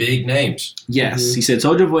 some big names. Yes, Mhm. he said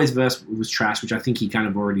Soldier Boy's verse was trash, which I think he kind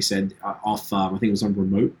of already said off. I think it was on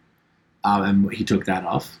Remote, and he took that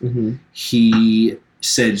off. Mm-hmm. He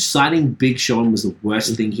said signing Big Sean was the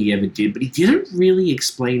worst thing he ever did, but he didn't really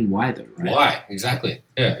explain why, though. Right? Why exactly?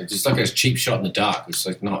 Yeah, it's just like a cheap shot in the dark. It's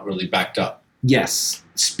like not really backed up. Yes.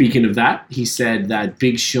 Speaking of that, he said that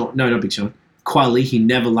Big Sean, no, not Big Sean, Kweli, he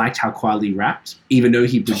never liked how Kweli rapped, even though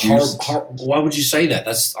he produced. Why would you say that?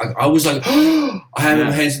 That's I was like, I had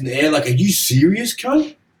my hands in the air. Like, are you serious,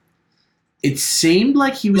 cunt? It seemed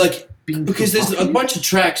like he was Like, being because there's a provocative. bunch of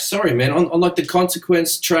tracks. Sorry, man. On like the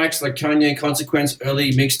Consequence tracks, like Kanye Consequence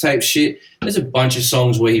early mixtape shit. There's a bunch of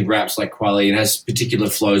songs where he raps like Kweli and has particular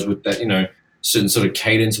flows with that, certain sort of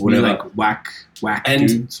cadence, or whatever. like whack And-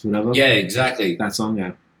 dudes, whatever. Yeah, exactly. That song,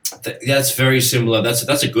 yeah. That's very similar.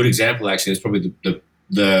 That's a good example. Actually, it's probably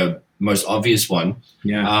the most obvious one.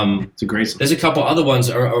 Yeah, it's a great song. There's a couple other ones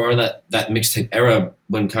around that mixtape era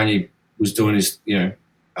when Kanye was doing his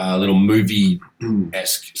little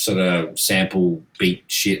movie-esque sort of sample beat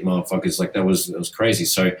shit, motherfuckers. Like that was crazy.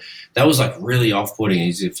 So that was like really off-putting.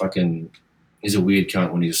 He's a weird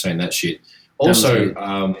cunt when he was saying that shit. Also,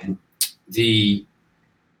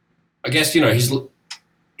 I guess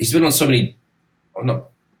he's been on so many,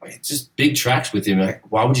 just big tracks with him. Like,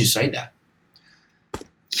 why would you say that?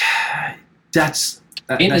 That's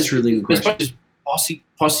And that's really good There's a question. bunch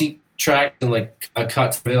of posse tracks and like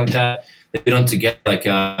cuts and everything like that. They've been on together. Like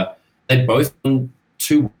they both on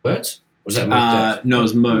 2 words. Was that Mos Def? No, it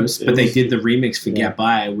was most, It but they was- did the remix for yeah. Get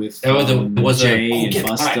By with Was a Jay and Get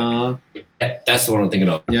By. Busta. That's the one I'm thinking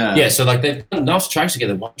of. Yeah. Yeah, so like they've done enough tracks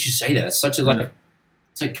together. Why don't you say that? It's such a like,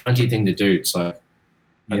 it's a cunty thing to do. It's like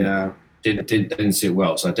Yeah. didn't sit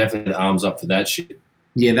well. So I definitely had arms up for that shit.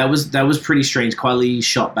 Yeah, that was pretty strange. Kweli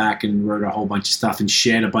shot back and wrote a whole bunch of stuff and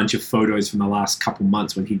shared a bunch of photos from the last couple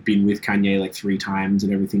months when he'd been with Kanye like 3 times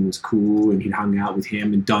and everything was cool and he'd hung out with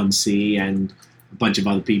him and Don C and a bunch of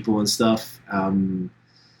other people and stuff.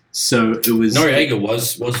 So it was Noriega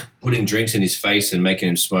was putting drinks in his face and making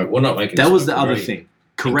him smoke. Well, not making. that him was smoke, the other really thing.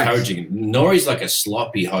 Correct. Encouraging him. Nori's like a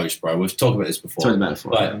sloppy host, bro. We've talked about this before. Talked about it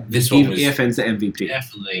before. But this one was EFN's the MVP.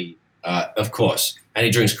 definitely, of course, and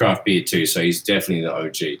he drinks craft beer too, so he's definitely the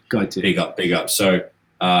OG. Got to. Big up. So,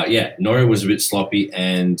 yeah, Nori was a bit sloppy,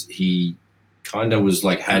 and he kind of was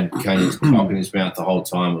like had Kanye's cock in his mouth the whole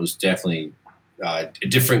time. It was definitely a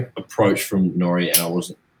different approach from Nori, and I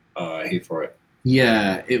wasn't here for it.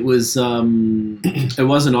 Yeah, it was. It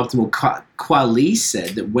wasn't optimal. Kweli said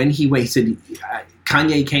that when he waited,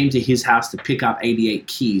 Kanye came to his house to pick up 88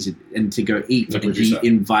 keys and to go eat. The And producer. he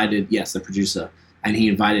invited, yes, the producer, and he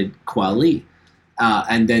invited Kweli.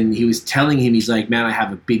 And then he was telling him, he's like, man, I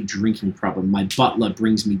have a big drinking problem. My butler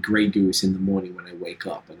brings me Grey Goose in the morning when I wake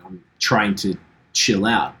up, and I'm trying to chill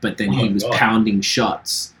out. But then Oh he my was God. pounding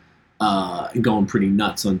shots and going pretty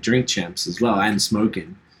nuts on Drink Champs as well and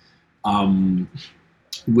smoking.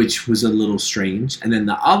 Which was a little strange. And then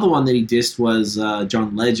the other one that he dissed was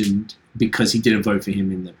John Legend because he didn't vote for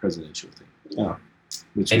him in the presidential thing. Oh.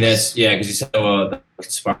 Which And was, that's because he said, "Oh,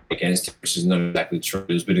 conspiring against him," which is not exactly true.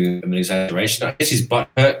 It was a bit of an exaggeration. I guess his butt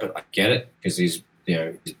hurt, but I get it because he's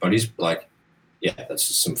his buddies. But like, yeah, that's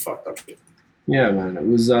just some fucked up shit. yeah, man, it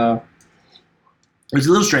was a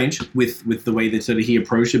little strange with the way that sort of he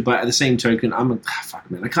approached it. But at the same token, fuck,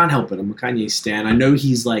 man, I can't help it. I'm a Kanye stan. I know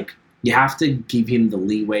he's like, you have to give him the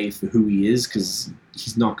leeway for who he is because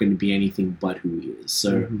he's not going to be anything but who he is.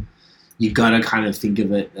 So you got to kind of think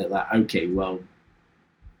of it that like, okay, well,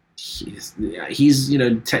 he's he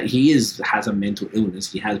has a mental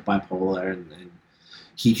illness. He has bipolar and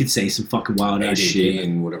he could say some fucking wild ass ADD shit.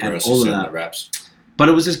 and whatever and else all he of said in that. the raps. But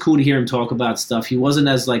it was just cool to hear him talk about stuff. He wasn't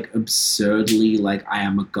as like absurdly like I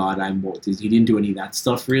am a god, I'm Walt Disney. He didn't do any of that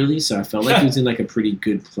stuff really. So I felt like he was in like a pretty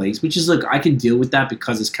good place. Which is like I can deal with that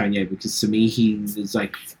because it's Kanye. Because to me,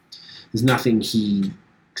 there's nothing He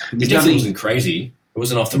definitely wasn't crazy. It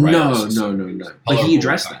wasn't off the rails. No. But he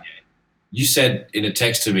addressed that. You said in a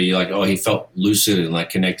text to me like, oh, he felt lucid and like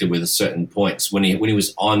connected with certain points when he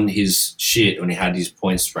was on his shit, when he had his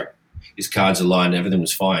points, like his cards aligned, everything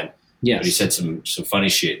was fine. Yes. But he said some funny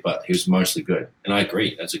shit, but he was mostly good, and I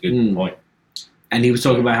agree. That's a good point. And he was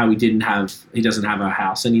talking about how he doesn't have a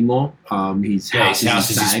house anymore. His house is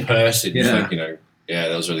his bag, purse. And Yeah. like, yeah,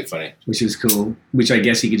 that was really funny. which is cool. Which I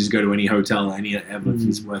guess he could just go to any hotel ever if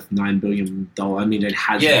he's worth $9 billion. I mean, it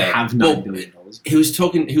has Yeah, to have well, $9 billion. He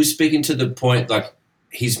was speaking to the point like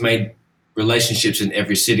he's made relationships in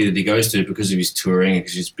every city that he goes to because of his touring,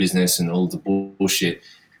 because of his business and all the bullshit.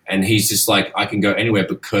 And he's just like, I can go anywhere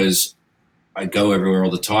because I go everywhere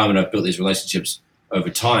all the time, and I've built these relationships over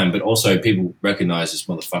time. But also, people recognize this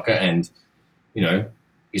motherfucker, and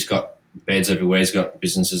he's got beds everywhere. He's got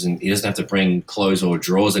businesses, and he doesn't have to bring clothes or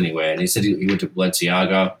drawers anywhere. And he said he went to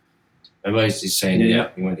Balenciaga. Remember, he's saying, Yeah.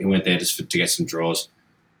 he went there just to get some drawers,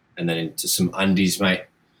 and then into some undies, mate.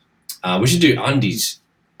 We should do undies.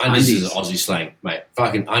 Undies is Aussie slang, mate.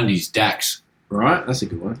 Fucking undies, Dax. Right? That's a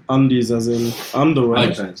good one. Undies as in underwear,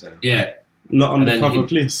 Like- Yeah. not And then undercover he-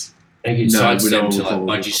 police. And you No, sides we them don't to like call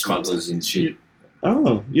budgie them smugglers and shit.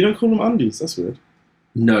 Oh, you don't call them undies? That's weird.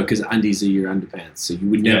 No, because undies are your underpants. So you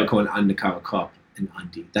would never Yeah. call an undercover cop an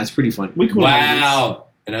undie. That's pretty funny. We call them undies. Wow,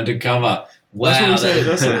 an undercover. Wow, That's what we say.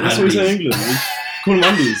 That's what we say in undies. England. We call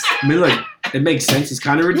them undies. I mean, look, it makes sense. It's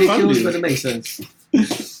kind of ridiculous, undies. but it makes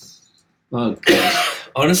sense. Oh, God.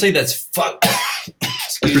 Honestly, that's fuck.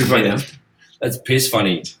 That's pretty funny, huh? That's piss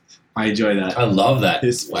funny. I enjoy that. I love that.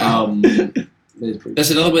 Piss. Wow. That is pretty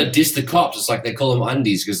That's another way to diss the cops. It's like they call them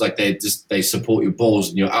undies because like they support your balls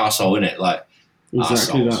and your asshole in it. Like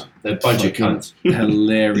Exactly arseholes. that. They're a bunch of Fucking- cunts.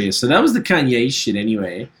 hilarious. So that was the Kanye shit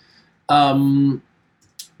anyway.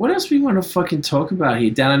 What else we want to fucking talk about here?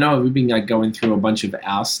 Dan, I know we've been like going through a bunch of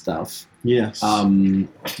our stuff. Yes. Do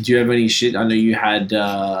you have any shit? I know you had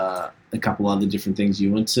a couple other different things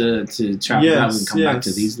you want to chat about and come back to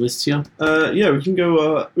yes. these lists here. Yeah, we can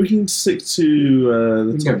go. We can stick to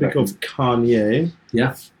We the can go topic back of Kanye.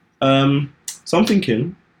 Yeah. So I'm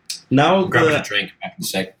thinking Now Grab a the drink back in a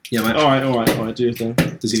sec. Yeah, mate. all right, do your thing.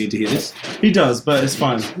 Does he need to hear this? He does, but it's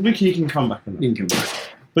fine. He can come back on that. You can come back.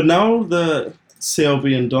 But now the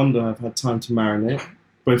CLB and Donda have had time to marinate,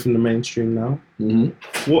 both in the mainstream now.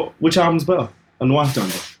 Mm-hmm. Which album's better and why?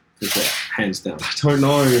 Donda. For sure. Hands down. I don't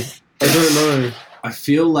know. I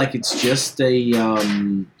feel like it's just a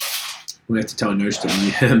we have to tell Nosh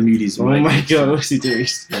to mute his Oh mic. my god, what's he doing?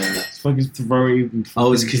 Yeah. He's fucking throwing.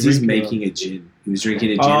 Oh, it's because he's drink making a gin. He was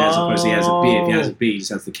drinking a gin as opposed to he has a beer. If he has a beer, he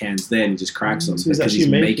just has the cans there and he just cracks them. So he's Because he's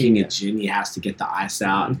actually making making a gin, he has to get the ice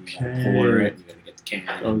out and you gotta Okay. pour it. You gotta get the can.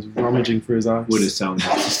 I was rummaging through his eyes. Would have sounded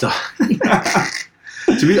stuff.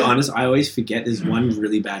 To be honest, I always forget there's one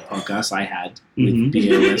really bad podcast I had with Mhm.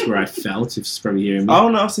 BOS where I felt. It's probably hearing me. Oh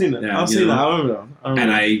no, I've seen it. Yeah, I've you seen know. that. I remember that.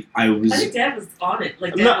 And I was. I think Dad was on it.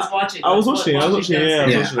 Like Dad No, was watching. I was watching, that yeah, I was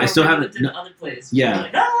Yeah, watching. I still haven't- In other places. Yeah.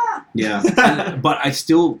 Like, ah! Yeah, but I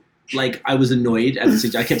still I was annoyed at the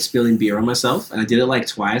situation. I kept spilling beer on myself, and I did it like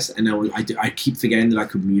twice, and I keep forgetting that I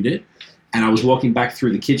could mute it. And I was walking back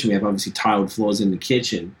through the kitchen. We have obviously tiled floors in the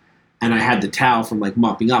kitchen, and I had the towel from like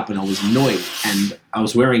mopping up, and I was annoyed. And I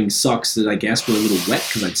was wearing socks that I guess were a little wet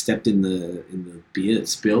because I'd stepped in the beer that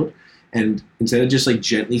spilled. And instead of just like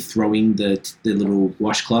gently throwing the little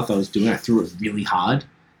washcloth I was doing, I threw it really hard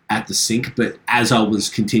at the sink. But as I was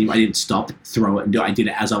continuing, I didn't stop, throw it, and I did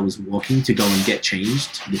it as I was walking to go and get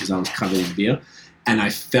changed because I was covered in beer. And I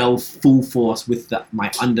fell full force with my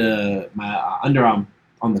underarm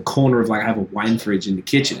on the corner of like I have a wine fridge in the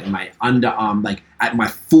kitchen, and my underarm like at my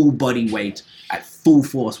full body weight at full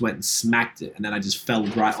force went and smacked it, and then I just fell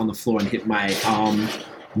right on the floor and hit my arm,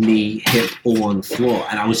 knee, hip all on the floor,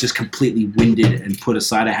 and I was just completely winded and put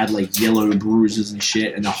aside. I had like yellow bruises and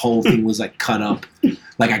shit, and the whole thing was like cut up.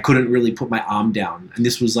 Like I couldn't really put my arm down, and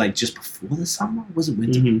this was like just before the summer. Was it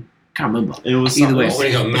winter? Mhm. Can't remember. It was Either way. Oh, what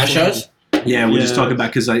do you got? Mashos? Yeah, we're just Yeah. talking about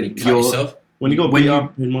because You cut you're yourself? when you got When beat you-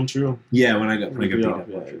 up in Montreal. yeah when I got beat Yeah, up.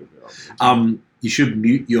 yeah. You should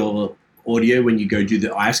mute your audio when you go do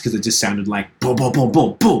the ice because it just sounded like boom, boom, boom,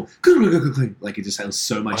 boom, boom, like it just has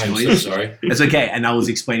so much I'm so noise. sorry. It's okay. And I was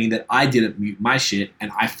explaining that I didn't mute my shit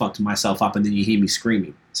and I fucked myself up, and then you hear me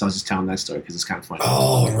screaming. So I was just telling that story because it's kind of funny.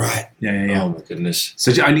 Oh, right. Yeah. Oh, my goodness.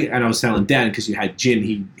 So and I was telling Dan because you had gin.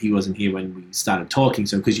 He wasn't here when we started talking.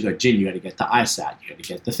 So because you got gin, you got to get the ice out. You got to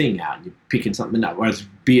get the thing out. You're picking something up. Whereas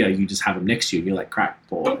beer, you just have them next to you and you're like, crap,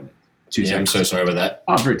 pour. 2 Yeah, I'm seconds. so sorry about that.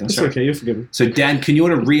 Oh, very It's sorry. okay, you're forgiven. So Dan, can you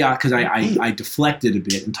want to because I deflected a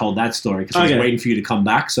bit and told that story because I was Okay. waiting for you to come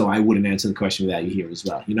back, so I wouldn't answer the question without you here as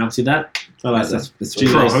well. You know, see that? I like That's that.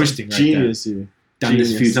 pro hosting right Genius, you. there. Done this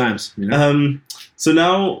a few Genius. times. You know? So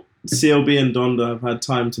now CLB and Donda have had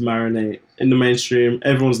time to marinate in the mainstream.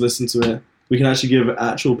 Everyone's listened to it. We can actually give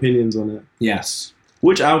actual opinions on it. Yes.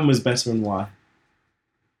 Which album is better and why?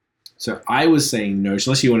 So I was saying no,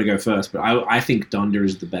 unless you want to go first, but I think Donda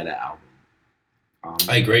is the better album.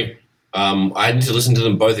 I agree. I need to listen to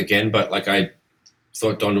them both again, but like I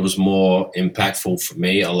thought Donda was more impactful for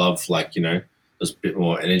me. I love like, you know, there's a bit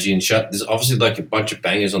more energy and shit. There's obviously like a bunch of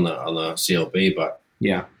bangers on the CLB, but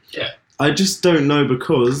Yeah. I just don't know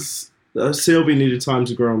because CLB needed time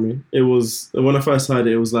to grow on me. It was when I first heard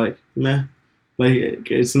it, it was like meh, like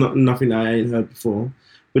it's not nothing that I ain't heard before.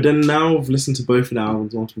 But then now I've listened to both of the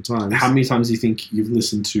albums multiple times. How many times do you think you've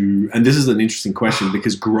listened to? And this is an interesting question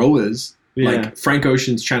because growers. Yeah. Like Frank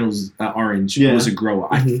Ocean's Channel's Orange Yeah. was a grower.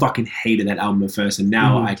 I Mhm. fucking hated that album at first, and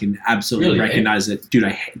now Mhm. I can absolutely Really, eh? recognize it. Dude,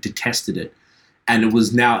 I detested it, and it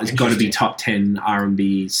was now it's got to be Interesting. top 10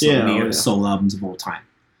 R&B Yeah, oh, yeah. soul albums of all time.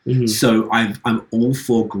 Mhm. So I'm all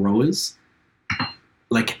for growers.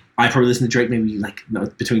 Like I probably listened to Drake maybe like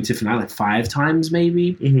between Tiff and I like 5 times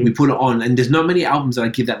maybe. Mhm. We put it on, and there's not many albums that I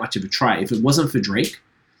give that much of a try. If it wasn't for Drake,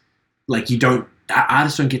 like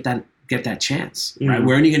artists don't get that chance, right? Mhm.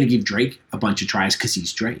 We're only going to give Drake a bunch of tries because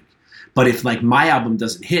he's Drake. But if like my album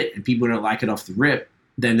doesn't hit and people don't like it off the rip,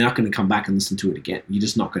 then they're not going to come back and listen to it again. You're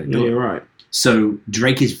just not going to Yeah, do it. you're right. So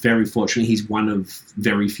Drake is very fortunate. He's one of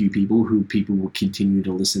very few people who people will continue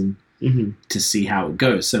to listen Mhm. to see how it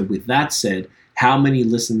goes. So with that said, how many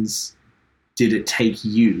listens did it take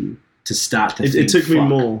you to start to It think, took me fuck,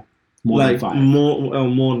 more than 5?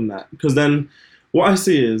 more than that. Because then what I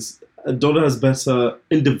see is Donda has better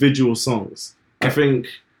individual songs. I think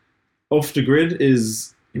Off the Grid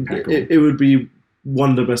is Impeccable. it would be one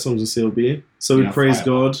of the best songs of CLB. So Yeah, would Praise fire.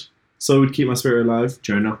 God. So would Keep My Spirit Alive.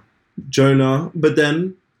 Jonah. Jonah. But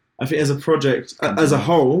then I think as a project, as a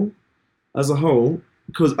whole,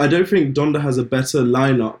 because I don't think Donda has a better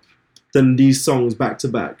lineup than these songs back to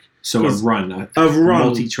back. So a run, a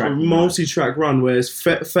run, multi-track run where it's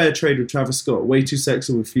Fair Trade with Travis Scott, Way Too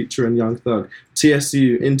Sexy with Future and Young Thug,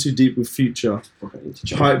 TSU, Into Deep with Future,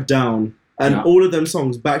 Pipe Down, and all of them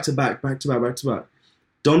songs back to back.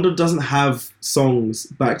 Donda doesn't have songs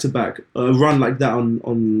back to back, a run like that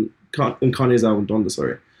on Kanye's album Donda,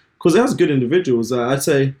 sorry, because it has good individuals. I'd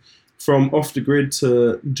say from Off the Grid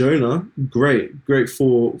to Jonah, great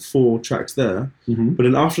four tracks there. Mm-hmm. But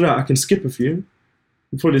then after that, I can skip a few.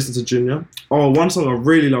 You'll probably listen to Junior. Oh, one song I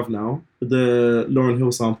really love now, the Lauryn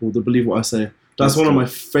Hill sample, the Believe What I Say. That's one of my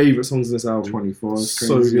favorite songs in this album. 24.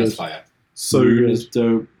 So good. So good.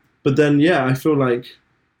 Dope. But then, I feel like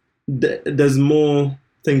there's more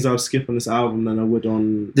things I would skip on this album than I would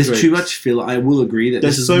on There's Drake's. too much filler. I will agree that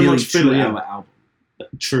There's this is so nearly much filler, 2 hour album.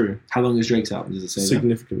 True. How long is Drake's album? Does it say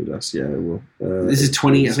Significantly less, yeah, it will. this is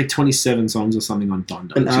 20. It's like 27 songs or something on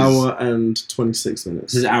Donda. An hour and 26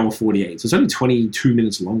 minutes. This is hour 48. So it's only 22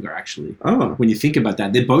 minutes longer, actually. Oh. When you think about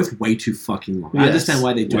that, they're both way too fucking long. I Yes. understand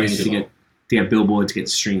why they're doing it to get Billboard, to get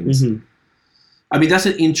streams. Mm-hmm. I mean, that's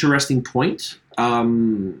an interesting point.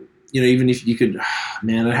 Even if you could,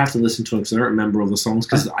 man, I'd have to listen to it because I don't remember all the songs.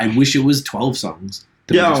 Because I wish it was 12 songs.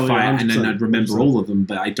 And then I'd remember 100%. all of them,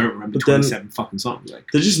 but I don't remember 27 fucking songs.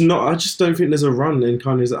 Like, they're just not. I just don't think there's a run in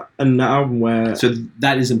Kanye's in the album where. So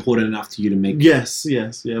that is important enough to you to make. Yes,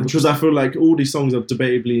 yeah. Because I feel like all these songs are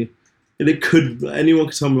debatably. Anyone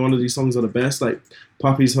could tell me one of these songs are the best. Like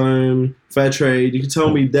Puppy's Home, Fair Trade. You can tell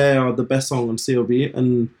me they are the best song on CLB,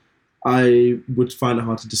 and I would find it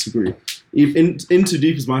hard to disagree. Into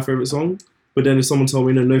Deep is my favorite song, but then if someone told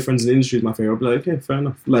me No Friends in the Industry is my favorite, I'd be like, okay, fair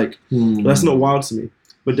enough. Like that's not wild to me.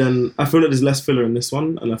 But then I feel like there's less filler in this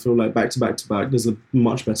one, and I feel like back to back, there's a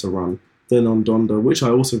much better run than on Donda, which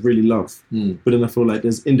I also really love. But then I feel like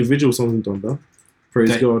there's individual songs in Donda,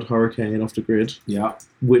 Praise God, Hurricane, Off the Grid,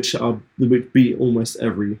 which beat almost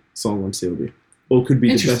every song on CLB, or could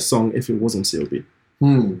be the best song if it was on CLB.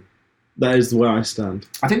 That is where I stand.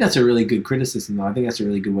 I think that's a really good criticism, though. I think that's a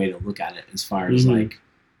really good way to look at it, as far as like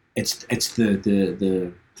it's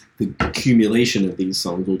the accumulation of these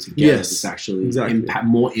songs all together that's actually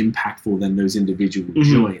more impactful than those individual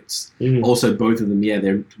joints. Also, both of them,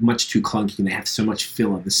 they're much too clunky and they have so much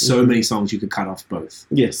filler. There's so many songs you could cut off both.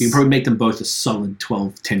 Yes. You can probably make them both a solid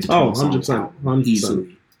 10 to 12 songs 100%.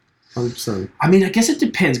 easily. 100%. I mean, I guess it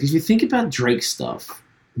depends, because if you think about Drake stuff,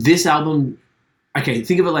 this album, okay,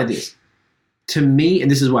 think of it like this. To me,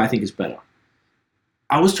 and this is why I think it's better,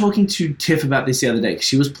 I was talking to Tiff about this the other day because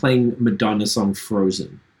she was playing Madonna's song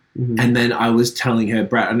Frozen. And then I was telling her,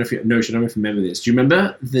 Brad, I don't know if you remember this. Do you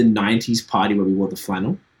remember the 90s party where we wore the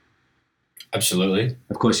flannel? Absolutely.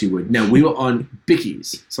 Of course you would. Now, we were on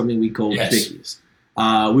Bickies, something we called Bickies.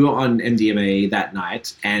 We were on MDMA that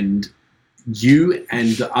night, and you and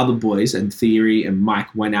the other boys and Theory and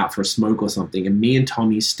Mike went out for a smoke or something, and me and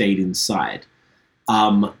Tommy stayed inside.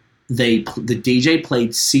 The DJ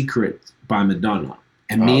played Secret by Madonna,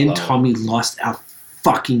 and me and Tommy lost our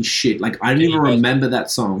fucking shit. Like, I don't even remember that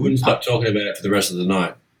song. We wouldn't stop talking about it for the rest of the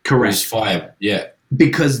night. Correct. It was fire,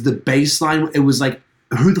 because the bass line, it was like,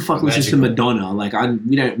 who the fuck listens to Madonna? Like,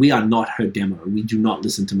 we are not her demo. We do not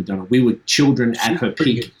listen to Madonna. We were children at her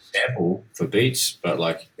peak. Sample for beats, but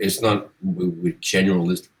like, it's not we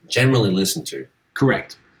generally listen to.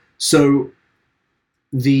 Correct. So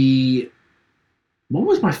what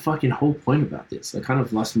was my fucking whole point about this? I kind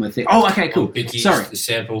of lost my thing. Oh, okay, cool. Sorry. The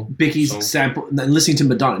sample. Bicky's sample, and listening to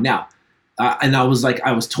Madonna. Now, and I was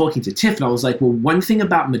talking to Tiff, and I was like, well, one thing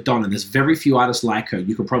about Madonna, there's very few artists like her.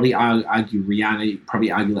 You could probably argue Rihanna, you could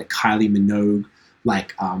probably argue like Kylie Minogue,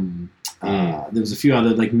 like, there was a few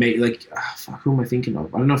other, who am I thinking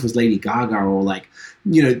of? I don't know if it was Lady Gaga or like,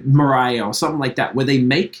 Mariah or something like that, where they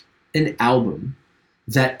make an album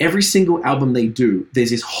that every single album they do, there's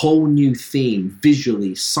this whole new theme,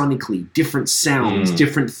 visually, sonically, different sounds,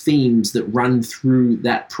 different themes that run through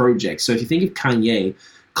that project. So if you think of Kanye,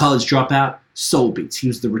 College Dropout, soul beats. He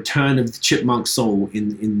was the return of the chipmunk soul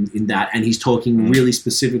in that, and he's talking really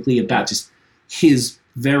specifically about just his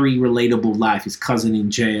very relatable life, his cousin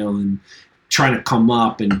in jail and trying to come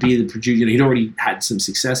up and be the producer. He'd already had some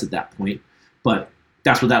success at that point, but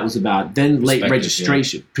that's what that was about. Then Late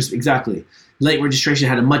Registration. Exactly. Late Registration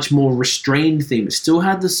had a much more restrained theme. It still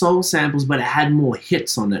had the soul samples, but it had more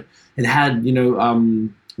hits on it. It had,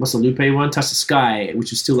 what's the Lupe one? Touch the Sky,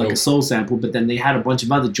 which was still like a soul sample, but then they had a bunch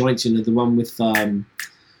of other joints, the one with, why am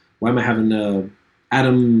I having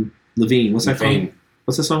Adam Levine? What's that called?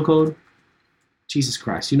 What's that song called? Jesus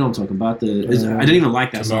Christ. You know what I'm talking about. I didn't even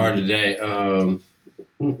like that Tomorrow song. Today.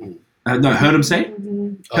 No, Heard Him Say?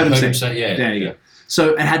 Heard Him Say, yeah. There you go.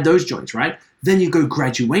 So it had those joints, right? Then you go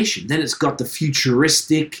Graduation. Then it's got the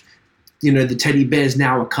futuristic the teddy bear's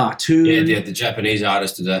now a cartoon. Yeah, the Japanese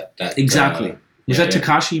artist did that. Exactly. Was that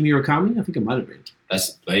Takashi Murakami? I think it might have been.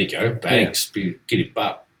 There you go. Banks, get it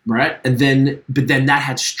up. Right, but then that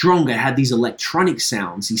had stronger. It had these electronic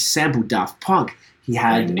sounds. He sampled Daft Punk. He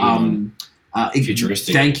had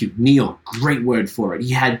futuristic. Thank you, neon. Great word for it.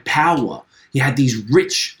 He had power. He had these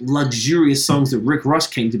rich, luxurious songs that Rick Ross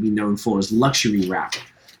came to be known for as luxury rap.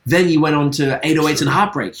 Then you went on to 808s and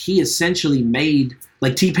Heartbreak. He essentially made,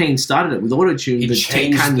 like T-Pain started it with autotune. He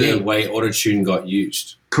changed the way autotune got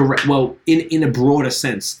used. Correct. Well, in a broader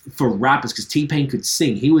sense for rappers, because T-Pain could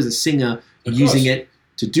sing. He was a singer using it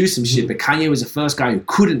to do some shit. But Kanye was the first guy who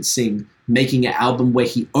couldn't sing, making an album where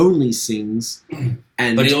he only sings.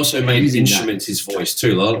 But he also made instruments his voice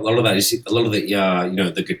too. A lot of that is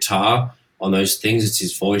the guitar on those things. It's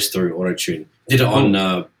his voice through autotune. Did it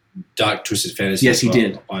on Dark Twisted Fantasy. Yes, he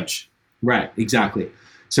did. A bunch. Right, exactly.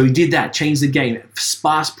 So he did that, changed the game.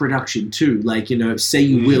 Sparse production too. Like, Say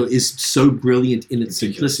You Will is so brilliant in its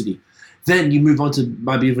simplicity. Then you move on to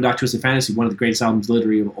My Beautiful Dark Twisted Fantasy, one of the greatest albums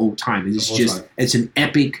literally of all time. It's an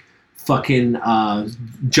epic fucking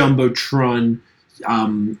Jumbotron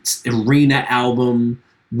arena album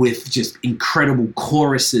with just incredible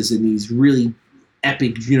choruses and these really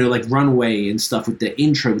epic, like Runway and stuff with the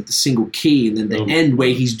intro with the single key, and then the end where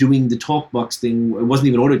he's doing the talk box thing. It wasn't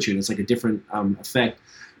even auto-tune, it's like a different effect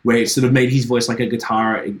where it sort of made his voice like a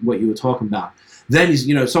guitar, what you were talking about. Then he's,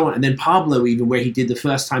 so on. And then Pablo, even where he did the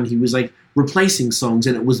first time, he was like replacing songs,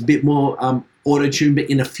 and it was a bit more auto-tune, but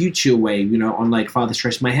in a future way, on like Father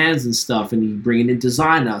Stretched My Hands and stuff, and he bringing in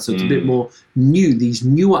Designer, so it's a bit more new. These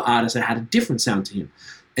newer artists that had a different sound to him.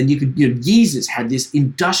 And you could, Yeezus had this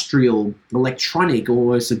industrial, electronic,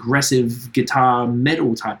 almost aggressive guitar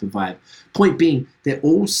metal type of vibe. Point being, they're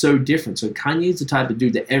all so different. So Kanye's the type of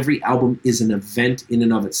dude that every album is an event in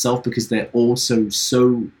and of itself because they're all so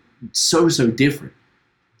different.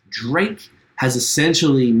 Drake has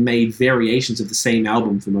essentially made variations of the same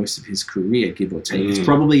album for most of his career, give or take. It's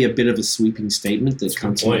probably a bit of a sweeping statement that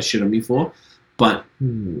comes to shit on me for. But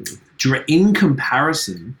in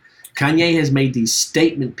comparison, Kanye has made these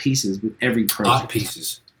statement pieces with every project. Art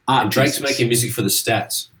pieces. And Drake's making music for the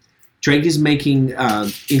stats. Drake is making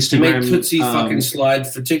Instagram. He made Tootsie fucking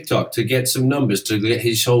slide for TikTok to get some numbers to get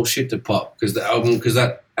his whole shit to pop because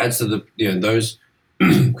that adds to the those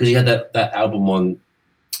because he had that album on.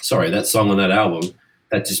 Sorry, that song on that album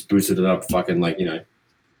that just boosted it up fucking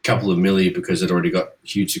couple of milli because it already got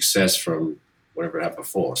huge success from whatever it had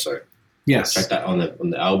before. So yes, check that on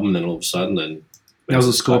the album, then all of a sudden then. That was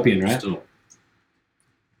a Scorpion, right?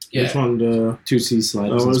 Yeah. Which one? The Tootsie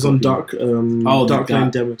Slide. it was on Dark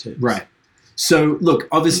Lane Demo Tapes. Right. So look,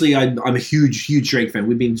 obviously, I'm a huge Drake fan.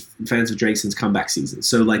 We've been fans of Drake since comeback season.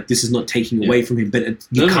 So like, this is not taking away from him, but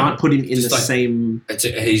you can't put him in the same.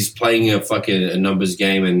 He's playing a numbers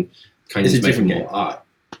game, and Kanye's making more art.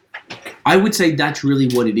 I would say that's really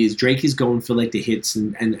what it is. Drake is going for like the hits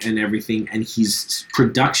and everything, and his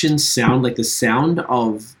production sound, like the sound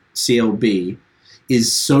of CLB,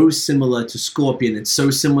 is so similar to Scorpion and so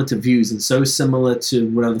similar to Views and so similar to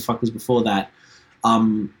whatever the fuck was before that.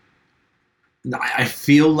 I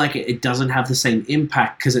feel like it doesn't have the same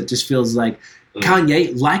impact because it just feels like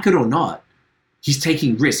Kanye, like it or not, he's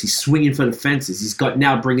taking risks. He's swinging for the fences. He's got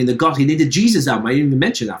now bringing the gospel. He did the Jesus album. I didn't even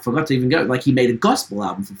mention that. I forgot to even go. Like, he made a gospel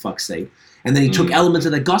album, for fuck's sake. And then he took elements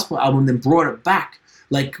of that gospel album and then brought it back.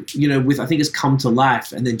 Like, with, I think it's Come to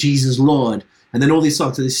Life and then Jesus Lord. And then all these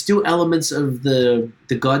songs. So there's still elements of the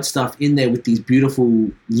God stuff in there with these beautiful,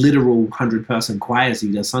 literal 100-person choirs he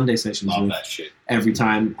does Sunday sessions Love with that shit. every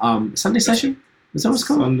time. Sunday session? Is that what it's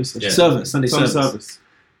called? Sunday session. Yeah. Service. Sunday Sunday service.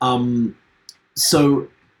 service. So,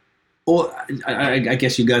 or I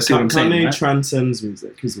guess you guys see what I'm saying, Kanye right? transcends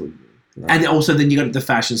music, is what you mean. Right? And also then you got the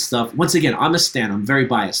fashion stuff. Once again, I'm a stan. I'm very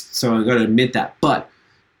biased, so I got to admit that. But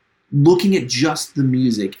looking at just the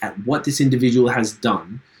music, at what this individual has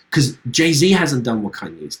done, because Jay-Z hasn't done what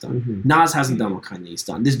Kanye's done. Nas hasn't done what Kanye's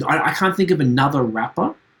done. I can't think of another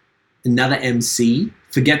rapper, another MC,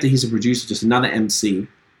 forget that he's a producer, just another MC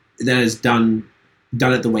that has done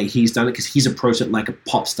it the way he's done it, because he's approached it like a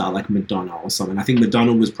pop star, like Madonna or something. I think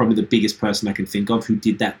Madonna was probably the biggest person I can think of who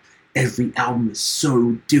did that. Every album is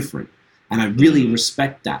so different. And I really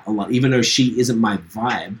respect that a lot. Even though she isn't my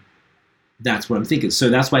vibe, that's what I'm thinking. So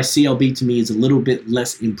that's why CLB to me is a little bit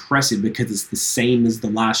less impressive, because it's the same as the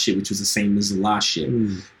last shit, which was the same as the last shit.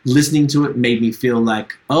 Listening to it made me feel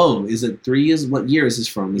like, oh, is it 3 years? What year is this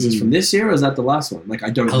from? Is this from this year, or is that the last one? Like, I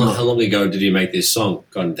don't know. How long ago did you make this song,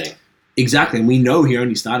 kind of thing? Exactly, and we know he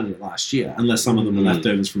only started it last year, unless some of them were Mm.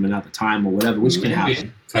 leftovers from another time or whatever, which can Maybe.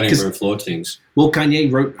 happen. Cutting 'Cause- room floor things. Well,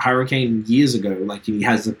 Kanye wrote Hurricane years ago. Like, he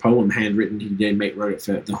has the poem handwritten. He then wrote it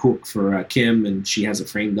for the hook for Kim, and she has it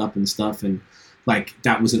framed up and stuff. And like,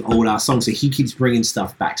 that was an old ass song. So he keeps bringing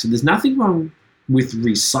stuff back. So there's nothing wrong with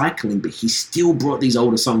recycling, but he still brought these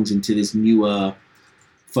older songs into this newer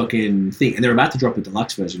fucking thing. And they're about to drop a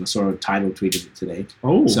deluxe version. I saw a title tweeted it today.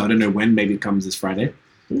 Oh, So I don't know when. Maybe it comes this Friday,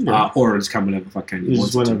 yeah. or it's coming whenever fuck Kanye It's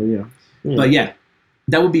wants just it to. whenever, yeah. But yeah,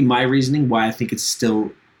 that would be my reasoning why I think it's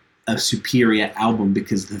still a superior album,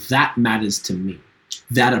 because that matters to me.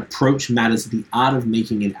 That approach matters. The art of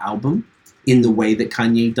making an album in the way that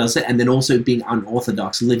Kanye does it, and then also being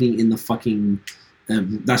unorthodox, living in the fucking.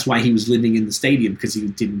 That's why he was living in the stadium, because he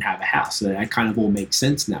didn't have a house. So that kind of all makes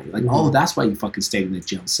sense now. You're like, oh, that's why you fucking stayed in the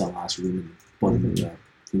jail cell ass room in the bottom of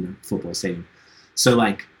the football stadium. So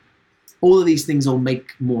like, all of these things all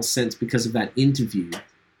make more sense because of that interview.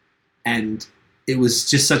 And it was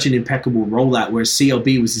just such an impeccable rollout, whereas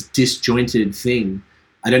CLB was this disjointed thing.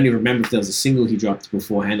 I don't even remember if there was a single he dropped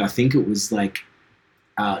beforehand. I think it was like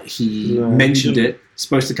he mentioned he didn't. it,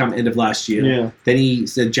 supposed to come end of last year. Yeah. Then he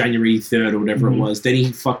said January 3rd or whatever it Mhm. was. Then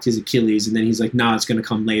he fucked his Achilles, and then he's like, nah, it's going to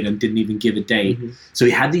come later, and didn't even give a date. Mhm. So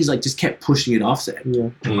he had these, like, just kept pushing it off Yeah.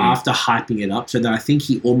 after hyping it up, so that I think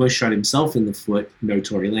he almost shot himself in the foot, no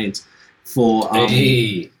Tory Lanez, for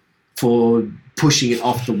pushing it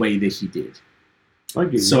off the way that he did. I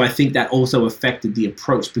get you. So I think that also affected the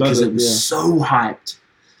approach, because Does it? it was Yeah. so hyped.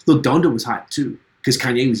 Look, Donda was hyped too, because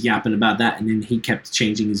Kanye was yapping about that, and then he kept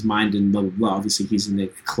changing his mind, and blah, blah, blah. Obviously, he's an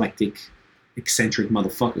eclectic, eccentric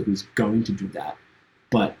motherfucker who's going to do that.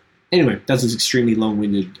 But anyway, that's an extremely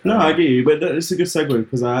long-winded... No, I get you, but it's a good segue,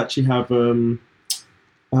 because I actually have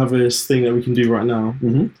this thing that we can do right now.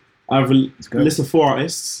 Mhm. I have a go. list of 4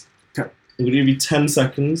 artists. Okay. I'm going to give you 10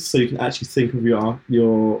 seconds so you can actually think of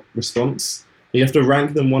your response. You have to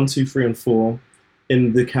rank them 1, 2, 3, and 4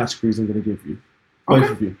 in the categories I'm going to give you. Both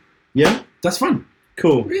Okay. of you. Yeah? That's fun.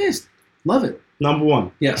 Cool. Yes. Love it. Number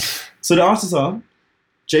 1. Yes. So the artists are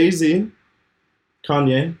Jay-Z,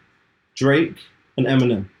 Kanye, Drake, and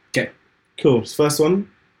Eminem. Okay. Cool. So first one,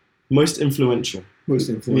 most influential. Most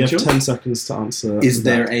We have influential. 10 seconds to answer. Is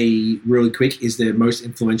that. there really quick, is there most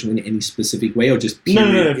influential in any specific way, or just No,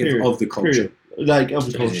 period, period. of the culture? Period. Like of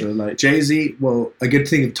the Jay-Z. culture, like Jay-Z, well, a good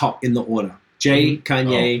thing of top in the order. Jay,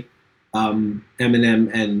 Kanye, Eminem,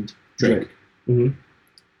 and Drake.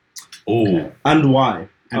 Oh, and why?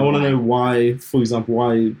 And I want to why? know why, for example,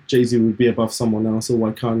 why Jay-Z would be above someone else, or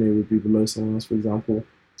why Kanye would be below someone else, for example.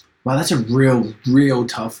 Wow, that's a real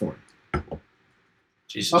tough one.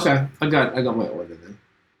 Jesus. Okay, I got my order then.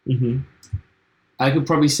 Mm-hmm. I could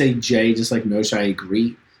probably say Jay, just like Nosh, I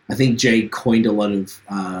agree. I think Jay coined a lot of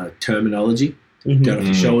terminology. Mm-hmm. Got off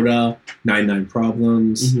the shoulder, 99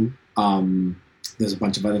 Problems. Mm-hmm. There's a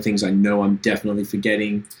bunch of other things I know I'm definitely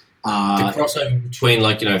forgetting. The crossover between,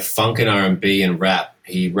 like, funk and R&B and rap.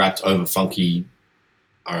 He rapped over funky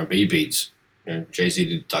R&B beats. Jay-Z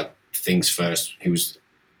did like things first. He was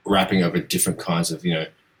rapping over different kinds of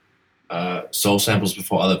soul samples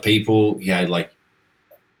before other people. He had like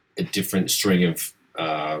a different string of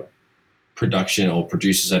production or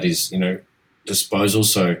producers at his disposal.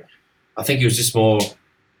 So I think he was just more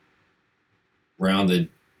rounded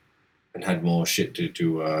and had more shit to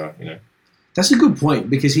do. That's a good point,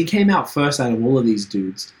 because he came out first out of all of these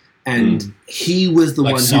dudes, and he was the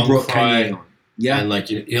Like one who brought Songcry. Kanye on. Yeah. And like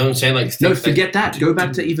you know what I'm saying? Like No, things forget that. Go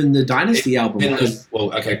back to even the Dynasty album. Because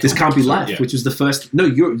okay. This cool. Can't Be So, Life, yeah. which was the first. No,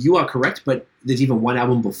 you are correct, but there's even one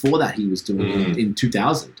album before that he was doing in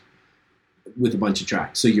 2000 with a bunch of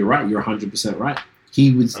tracks. So you're right. You're 100% right.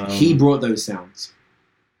 He brought those sounds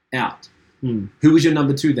out. Hmm. Who was your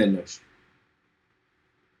number 2 then, Nosh?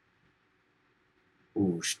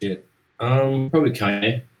 Oh shit. Probably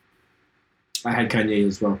Kanye. I had Kanye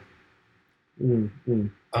as well. Mm-hmm.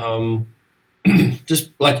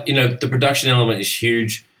 Just like the production element is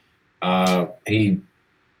huge. He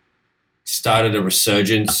started a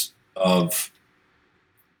resurgence of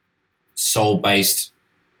soul-based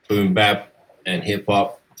boom bap and hip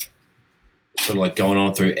hop, sort of like going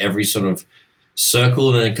on through every sort of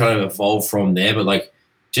circle, and then kind of evolved from there. But like,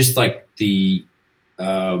 just like the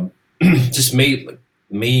just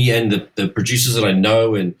me and the producers that I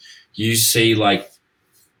know, and you see, like,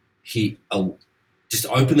 he just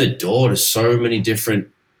opened the door to so many different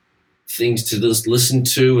things to just listen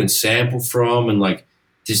to and sample from, and like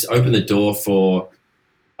just open the door for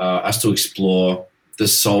us to explore the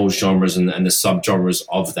soul genres and the subgenres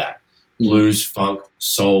of that. Blues, funk,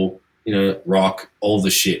 soul, rock, all the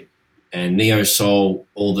shit, and neo soul,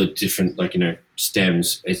 all the different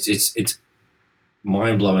stems. It's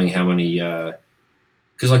mind blowing how many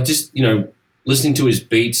because like just listening to his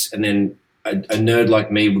beats, and then a nerd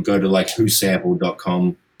like me would go to like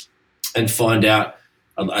whosample.com and find out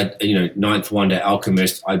Ninth Wonder,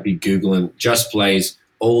 Alchemist. I'd be googling Just Blaze,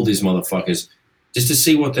 all these motherfuckers, just to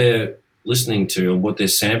see what they're listening to and what they're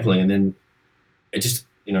sampling, and then it just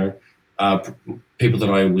people that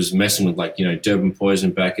I was messing with, like Durban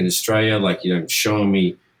Poison back in Australia, like showing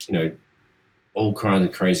me all kinds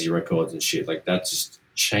of crazy records and shit. Like that just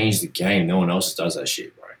changed the game. No one else does that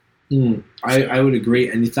shit, bro. I would agree.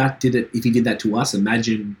 And if he did that to us,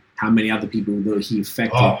 imagine how many other people that he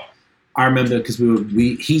affected. Oh. I remember because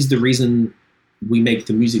he's the reason we make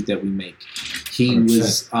the music that we make. He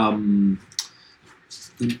 100%.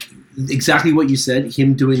 was exactly what you said.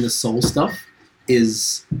 Him doing the soul stuff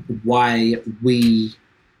is why we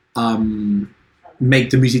make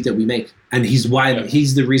the music that we make, and he's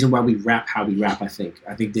the reason why we rap how we rap. I think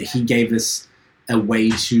that he gave us a way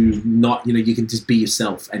to not, you can just be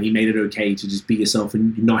yourself, and he made it okay to just be yourself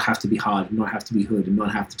and not have to be hard, and not have to be hood, and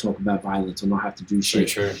not have to talk about violence, or not have to do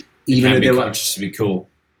shit. Very true. Even though there were just to be cool.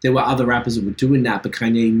 There were other rappers that were doing that, but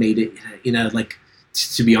Kanye made it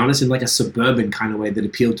to be honest, in like a suburban kind of way that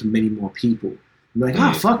appealed to many more people. I'm like,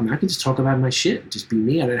 fuck, man, I can just talk about my shit and just be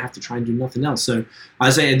me. I don't have to try and do nothing else. So I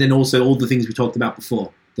say, and then also all the things we talked about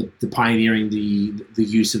before, the pioneering the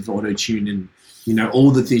use of auto-tune, and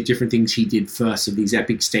all the different things he did first of these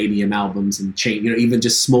epic stadium albums, and change, even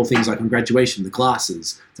just small things like on Graduation, the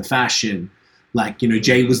glasses, the fashion. Like,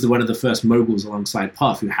 Jay was one of the first moguls alongside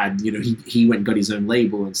Puff who had, he went and got his own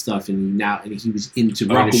label and stuff, and he was into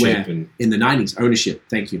rockaware in the 90s. Ownership,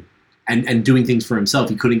 thank you. And doing things for himself.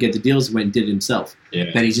 He couldn't get the deals, went and did it himself.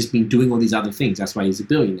 Yeah. Then he's just been doing all these other things. That's why he's a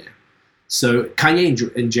billionaire. So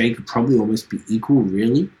Kanye and Jay could probably almost be equal,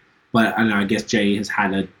 really. But I guess Jay has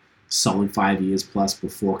had a solid 5 years plus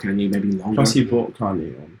before Kanye, maybe longer. Plus he brought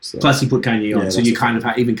Kanye on. So. Plus he put Kanye on. Yeah, So you kind of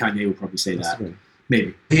even Kanye would probably say that.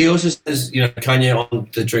 Maybe. He also says, Kanye on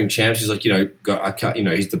the Drink Champs, he's like, I can't,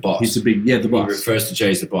 he's the boss. He's the the boss. He refers to Jay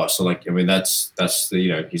as the boss. So like, I mean, that's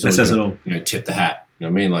the, he's that says it all. Tip the hat. You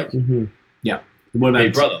know what I mean? Like, yeah. What about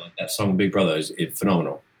Big Brother? Like that song Big Brother is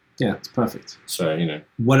phenomenal. Yeah, it's perfect. So,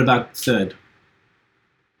 What about third?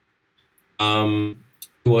 Who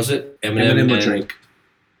was it? Eminem or Drake?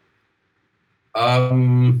 I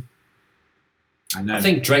know. I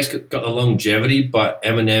think Drake's got the longevity, but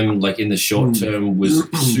Eminem, like in the short term, was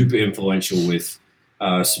super influential with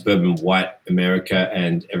suburban white America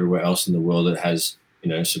and everywhere else in the world that has,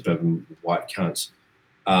 suburban white cunts.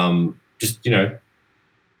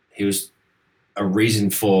 He was a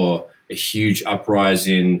reason for a huge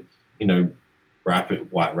uprising,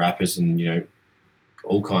 white rappers and,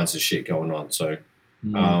 all kinds of shit going on. So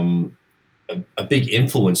a big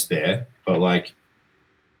influence there, but like,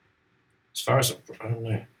 as far as I don't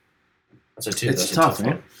know, it's tough,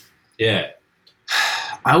 man. Yeah,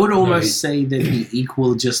 I would almost say that the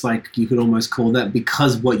equal, just like you could almost call that,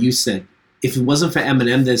 because what you said. If it wasn't for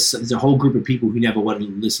Eminem, there's a whole group of people who never wanted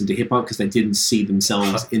to listen to hip hop because they didn't see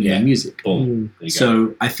themselves in their music.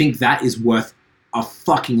 So I think that is worth a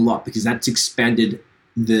fucking lot because that's expanded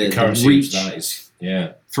the reach.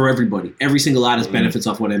 For everybody. Every single artist benefits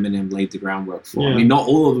off what Eminem laid the groundwork for. I mean, not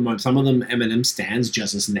all of them. Some of them Eminem stands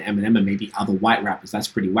just listen to Eminem and maybe other white rappers. That's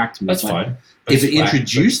pretty whack to me. That's fine. If it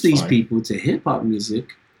introduced these people to hip hop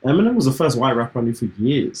music. Eminem was the first white rapper I knew for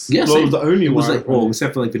years. Yes, well, it was the only white rapper.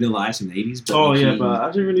 Except for like Vanilla Ice in the 80s. But but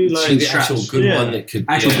I didn't really like the actual good one that could.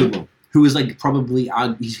 Good one. Who was like probably,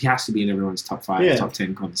 he has to be in everyone's top 5, top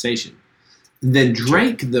 10 conversation. Then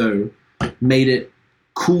Drake, though, made it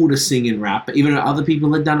cool to sing and rap. But even though other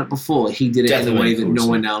people had done it before, he did it in a way that no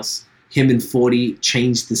one else. Him and 40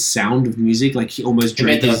 changed the sound of music. Like he almost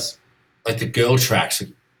Drake is. Like the girl tracks.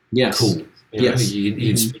 Yes. Cool.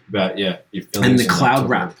 You'd speak about, your feelings. And the cloud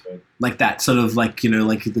rap. Like that sort of like,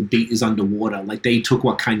 like the beat is underwater. Like they took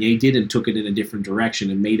what Kanye did and took it in a different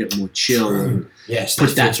direction and made it more chill. Yes, put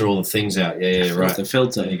filter all the things out. Yeah, right. The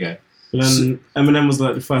filter. There you go. And then Eminem was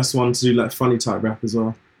like the first one to do like funny type rap as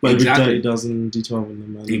well. Like Dirty Dozen, D12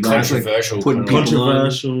 and them. Controversial.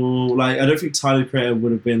 Controversial. Like I don't think Tyler Creator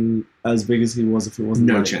would have been as big as he was if it wasn't.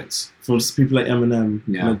 No chance. For people like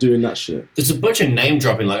Eminem doing that shit. There's a bunch of name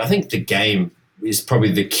dropping. Like I think The Game is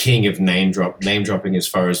probably the king of name dropping as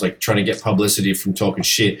far as like trying to get publicity from talking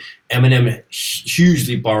shit. Eminem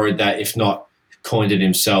hugely borrowed that, if not coined it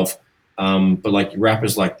himself. But like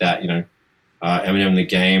rappers like that, Eminem, The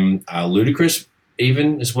Game, Ludacris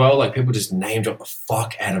even as well. Like people just name drop the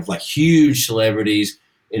fuck out of like huge celebrities,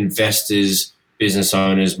 investors, business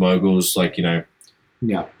owners, moguls. Like,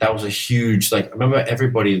 that was a huge, like I remember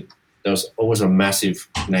everybody there was always a massive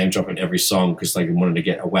name drop in every song because like you wanted to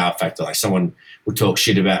get a wow factor. Like someone would talk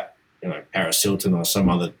shit about Paris Hilton or some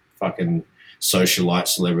other fucking socialite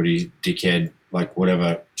celebrity dickhead, like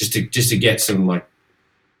whatever, just to get some like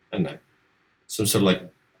I don't know, some sort of like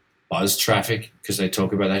buzz traffic because they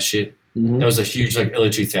talk about that shit. Mhm. That was a huge like early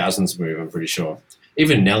 2000s move. I'm pretty sure.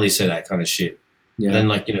 Even Nelly said that kind of shit. Yeah. And then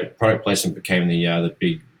like product placement became the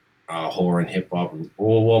big horror and hip hop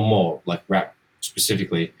or more like rap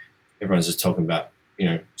specifically. Everyone's just talking about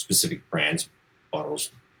specific brands,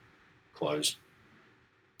 bottles, clothes,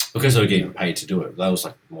 because they were getting paid to do it. That was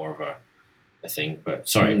like more of a thing. But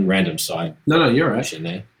sorry, random side. No, you're right. Question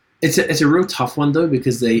there. It's a real tough one though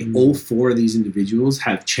because all four of these individuals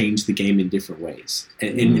have changed the game in different ways,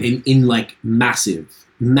 in like massive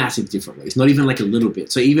different ways. Not even like a little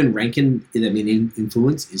bit. So even ranking,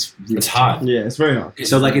 influence is really It's hard. Yeah, it's very hard.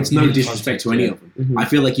 So like it's no disrespect to any of them. Mhm. I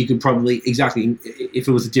feel like you could probably if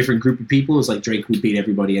it was a different group of people, it's like Drake would beat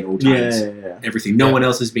everybody at all times. Yeah. Everything. No Yeah. one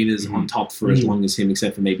else has been as on top for as Mhm. long as him,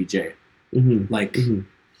 except for maybe Jay. Mm-hmm. Like, Mhm.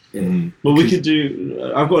 yeah. Well, we could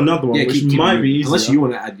do. I've got another one, Yeah, which keep might going. be easier. Unless you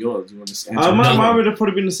want to add yours. You want to answer Mine No. would have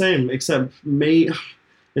probably been the same, except me.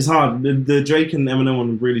 It's hard. The Drake and Eminem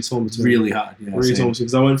one really torn between. really hard. Yeah, Really same. torn between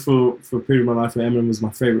because I went for a period of my life where Eminem was my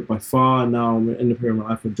favorite by far, and now I'm in the period of my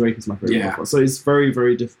life where Drake is my favorite Yeah. by far. So it's very,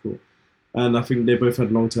 very difficult. And I think they both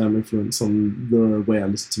had long-term influence on the way I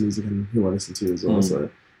listen to music and who I listen to as well. Mm. So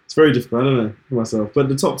it's very difficult. I don't know for myself, but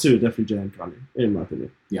the top two are definitely Jay and Kanye, in my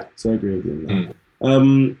opinion. Yeah. So I agree with you on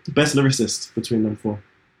that. Best lyricist between them four.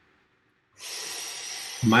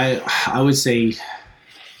 I would say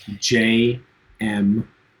J, M,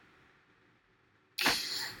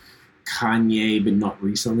 Kanye, but not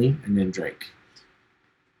recently, and then Drake.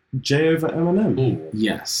 Jay over Eminem. Ooh.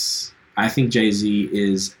 Yes. I think Jay-Z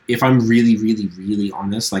is, if I'm really, really, really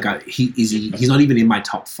honest, like he's not even in my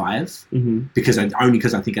top 5 Mm-hmm. because I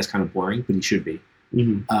think that's kind of boring, but he should be.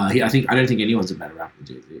 Mm-hmm. I don't think anyone's a better rapper than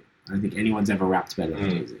Jay-Z. I don't think anyone's ever rapped better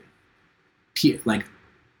than Jay-Z.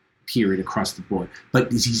 Period across the board.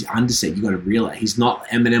 But he's underset. You got to realize he's not.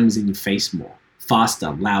 Eminem's in your face more,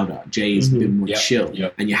 faster, louder. Jay is a bit more Yep, chill,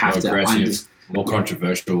 yep. and you have More to aggressive. understand. More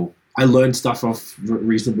controversial. I learn stuff off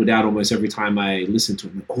Reasonable Doubt almost every time I listen to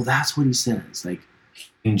him. Like, oh, that's what he says. Like,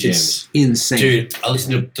 In gems. it's insane. Dude, I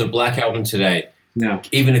listened to the Black Album today. No.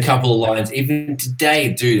 Even a couple of lines, even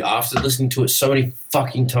today, dude, after listening to it so many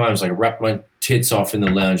fucking times, like I wrapped my tits off in the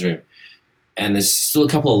lounge room. And there's still a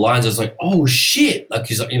couple of lines I was like, oh shit. Like,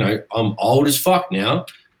 cause I'm old as fuck now.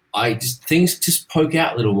 Things just poke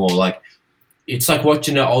out a little more. Like, it's like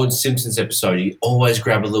watching an old Simpsons episode. You always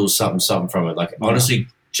grab a little something from it. Like, honestly,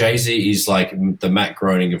 Jay-Z is like the Matt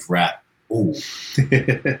Groening of rap. Ooh.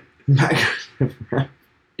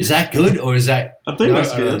 Is that good or is that? I think No,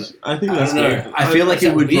 that's I good. don't- I think I that's don't good. know. I feel like Is it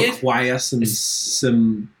that would weird? require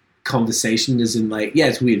some conversation, as in like, yeah,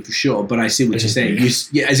 it's weird for sure, but I see what It you're is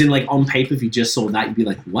saying. weird. As in like on paper, if you just saw that, you'd be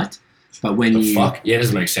like, what? But when The you fuck? Yeah, it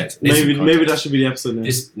doesn't make sense. There's some Maybe context. that should be the episode now.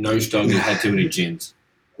 This nose dog had too many gins.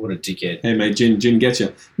 What a dickhead. Hey mate, Jin gets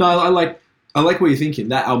you. No, I like what you're thinking.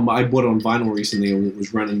 That album, I bought it on vinyl recently and it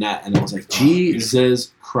was running that, and I was like,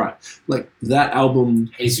 Jesus Christ! Like that album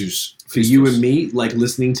Jesus. for you and me, like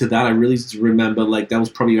listening to that, I really remember like that was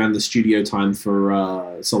probably around the studio time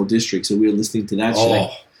for Soul District, so we were listening to that shit. Oh,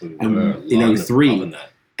 we And, were in 03, loving that.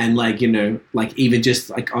 And like like even just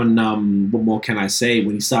like on what more can I say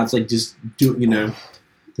when he starts like just do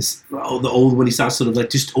this when he starts sort of like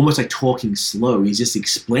just almost like talking slow, he's just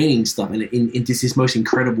explaining stuff and in just his most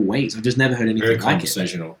incredible ways. I've just never heard anything Very like it.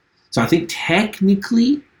 conversational. So I think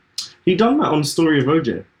technically, He done that on Story of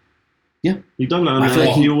OJ. Yeah. He done that. I feel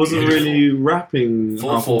like he he- wasn't beautiful. really rapping.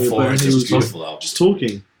 half of it, 444 but is he just was a beautiful album. just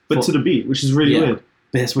talking, but Well, to the beat, which is really yeah. weird.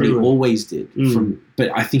 but that's what he Really? always did. Mm.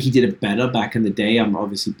 But I think he did it better back in the day. I'm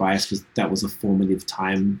obviously biased because that was a formative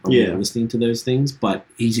time when we Yeah. were listening to those things. But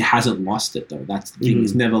he hasn't lost it though. That's the thing. Mhm.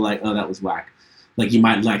 He's never like, oh, that was whack. Like you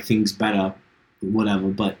might like things better, whatever.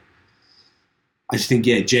 But I just think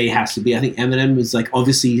Jay has to be. I think Eminem is like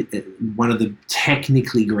obviously one of the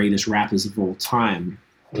technically greatest rappers of all time.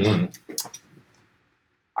 Mm.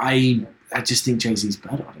 I just think Jay-Z's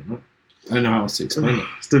better. I don't know how else to explain it.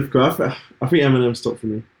 It's difficult. I think Eminem's top for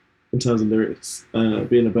me in terms of lyrics,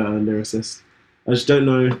 being a better lyricist. I just don't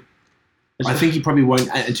know. I think he probably won't.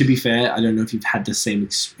 And to be fair, I don't know if you've had the same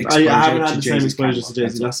exposure. I haven't had to the same Jay-Z's exposure to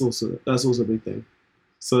catalog. Jay-Z. That's also a big thing.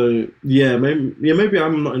 So maybe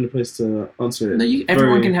I'm not in the place to answer it. No,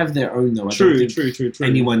 everyone Very- can have their own though. I don't True, think true.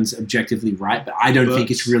 anyone's objectively right, but I don't But-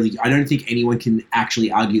 think it's really. I don't think anyone can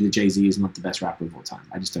actually argue that Jay-Z is not the best rapper of all time.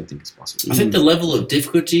 I just don't think it's possible. I think the level of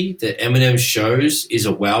difficulty that Eminem shows is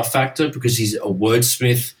a wow factor because he's a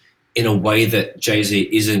wordsmith in a way that Jay-Z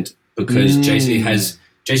isn't, because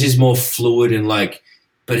Jay-Z's more fluid and like,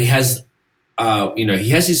 but he has, he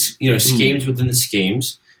has his, schemes within the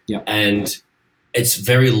schemes, and it's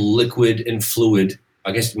very liquid and fluid.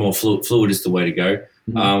 I guess more fluid is the way to go.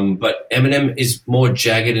 But Eminem is more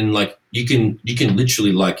jagged and like you can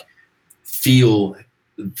literally like feel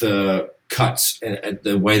the cuts and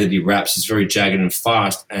the way that he raps is very jagged and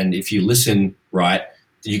fast. And if you listen right,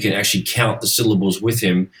 you can actually count the syllables with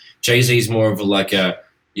him. Jay-Z is more of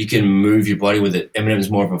you can move your body with it. Eminem's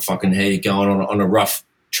more of a fucking, hey, going on a rough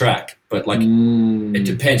track. But like, it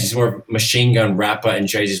depends. He's more of a machine gun rapper, and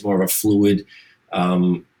Jay-Z's more of a fluid,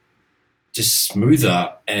 just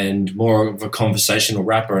smoother and more of a conversational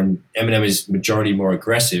rapper. And Eminem is majority more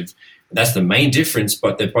aggressive. That's the main difference,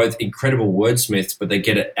 but they're both incredible wordsmiths, but they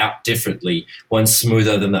get it out differently. One's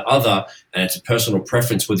smoother than the other, and it's a personal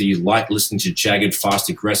preference whether you like listening to jagged, fast,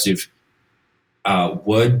 aggressive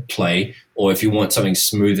wordplay, or if you want something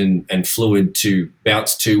smooth and fluid to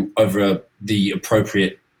bounce to over the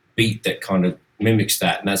appropriate beat that kind of mimics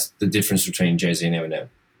that. And that's the difference between Jay-Z and Eminem.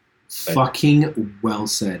 Fucking well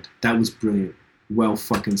said. That was brilliant. Well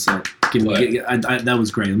fucking said. That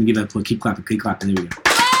was great. Let me give that a plug. Keep clapping. There we go.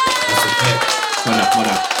 What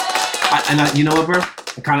up? You know what, bro?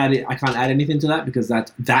 I can't add anything to that, because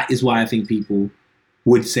that is why I think people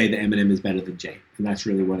would say that Eminem is better than Jay, and that's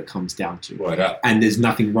really what it comes down to. Right up. And there's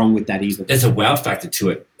nothing wrong with that either. There's a wow factor to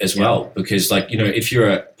it as well, because if you're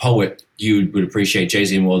a poet, you would appreciate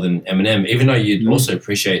Jay-Z more than Eminem, even though you'd also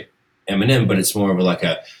appreciate Eminem, but it's more of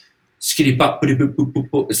a skitty bop,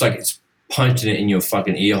 it's like it's punching it in your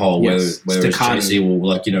fucking ear hole, whereas Jay-Z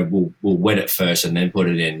will wet it first and then put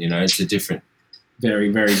it in. It's a different. Very,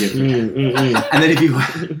 very different. And then if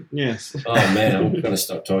you... Yes. Oh, man, I'm going to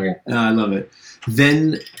stop talking. I love it.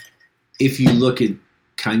 Then if you look at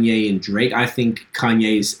Kanye and Drake, I think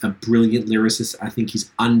Kanye is a brilliant lyricist. I think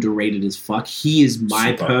he's underrated as fuck. He is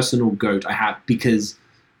my personal GOAT I have because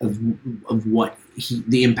of what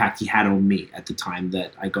the impact he had on me at the time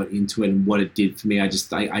that I got into it and what it did for me.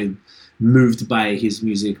 I moved by his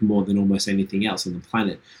music more than almost anything else on the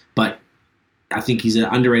planet. But I think he's an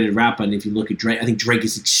underrated rapper, and if you look at Drake, I think Drake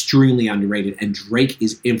is extremely underrated, and Drake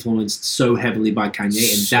is influenced so heavily by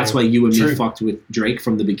Kanye, and that's why you and me fucked with Drake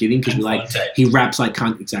from the beginning, because he raps like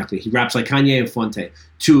Kanye. Exactly, he raps like Kanye and Fonte.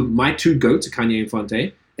 My two goats are Kanye and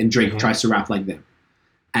Fonte, and Drake tries to rap like them,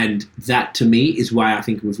 and that to me is why I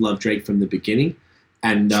think we've loved Drake from the beginning,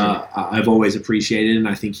 and I've always appreciated it, and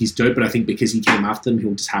I think he's dope. But I think because he came after him,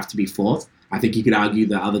 he'll just have to be fourth. I think you could argue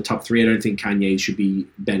the other top three. I don't think Kanye should be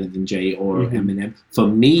better than Jay or Eminem. For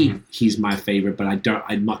me, he's my favorite, but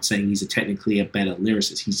I'm not saying he's technically a better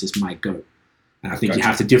lyricist. He's just my GOAT. And I think you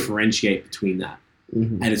have to differentiate between that.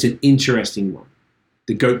 And it's an interesting one.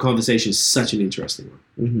 The GOAT conversation is such an interesting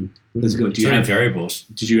one. Let's go. Do you have variables?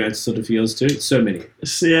 Did you add sort of yours too? So many.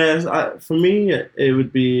 So yeah, for me, it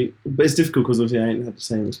would be, but it's difficult because obviously I ain't had the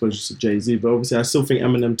same exposure to Jay-Z, but obviously I still think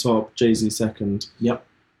Eminem top, Jay-Z second. Yep.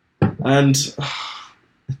 And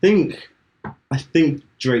I think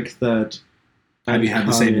Drake third. Have you had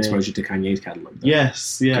the same exposure to Kanye's catalog? Though?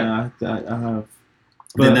 Yes, yeah, okay. I have.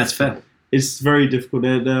 But then that's fair. It's very difficult.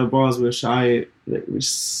 There are bars which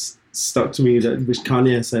stuck to me which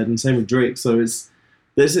Kanye said, and same with Drake. So it's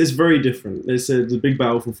very different. There's a big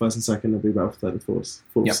battle for first and second, a big battle for third and fourth.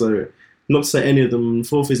 Yep. So not to say any of them.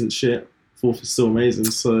 Fourth isn't shit. Fourth is still amazing.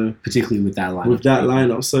 So particularly with that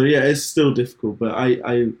lineup. So yeah, it's still difficult. But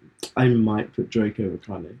I might put Drake over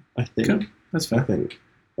Kanye. I think. Okay. That's fair. I think.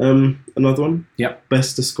 Another one. Yep.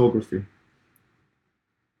 Best discography.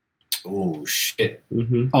 Oh shit.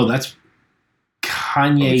 Oh, that's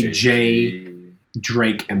Kanye, Jay,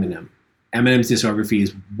 Drake, Eminem. Eminem's discography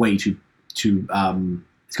is way too.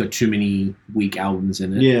 It's got too many weak albums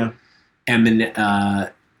in it. Yeah.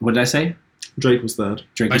 Eminem. What did I say? Drake was third.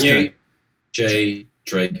 Drake was third. Jay,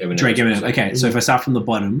 Drake, Eminem. Drake, Eminem. Okay, so if I start from the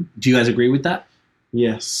bottom, do you guys agree with that?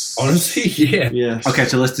 Yes. Honestly, yeah. Yes. Okay,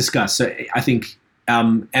 so let's discuss. So I think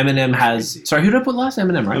Eminem has... Sorry, who did I put last?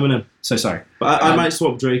 Eminem, right? Eminem. So sorry. But I might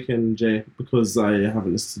swap Drake and Jay because I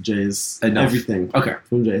haven't listened to Jay's everything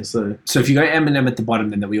from Jay. So if you go Eminem at the bottom,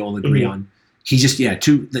 then that we all agree on, he just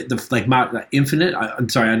Infinite,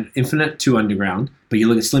 2 Underground. But you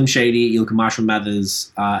look at Slim Shady, you look at Marshall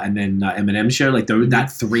Mathers, and then Eminem Show, like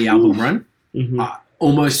that 3 album run.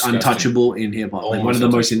 Almost disgusting. Untouchable in hip hop, like one of the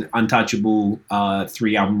most untouchable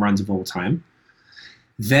 3 album runs of all time.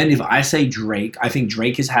 Then, if I say Drake, I think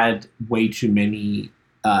Drake has had way too many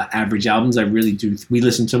average albums. I really do. We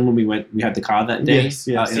listened to him when we had the car that day. Yes.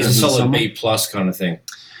 It's a solid B+ kind of thing.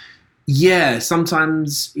 Yeah,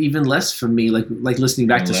 sometimes even less for me. Like listening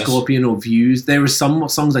back to Less? Scorpion or Views. There were some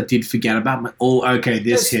songs I did forget about. I'm like, oh, okay,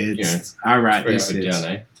 this That's, hits. All right, Straight this up and hits.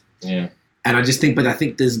 down, eh? Yeah. And I just think, but I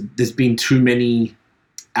think there's been too many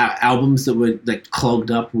albums that were like clogged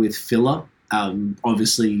up with filler.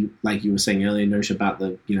 Obviously, like you were saying earlier, Nosh, about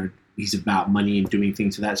he's about money and doing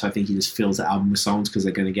things for that. So I think he just fills the album with songs because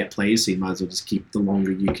they're going to get plays. So you might as well just keep the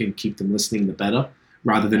longer you can keep them listening, the better.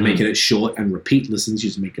 Rather than making it short and repeat listens, you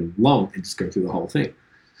just make them long and just go through the whole thing.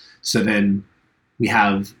 So then we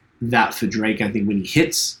have that for Drake. I think when he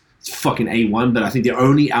hits, it's fucking A1. But I think the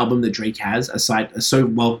only album that Drake has, it's not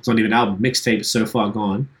even an album, mixtape, is So Far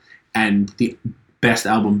Gone. And the best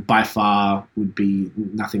album by far would be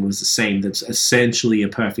Nothing Was the Same. That's essentially a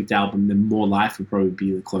perfect album. Then More Life would probably be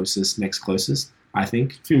the next closest, I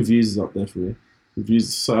think. I think Views is up there for me. I think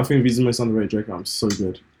Views is the most underrated Drake album. So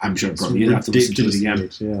good. I'm sure probably you'd have to listen to it again.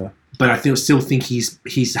 Good, yeah. But I still think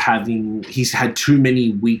he's had too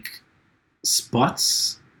many weak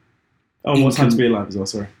spots. Oh, and What Time to Be Alive as well,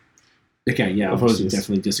 sorry. Okay, yeah, Apologies.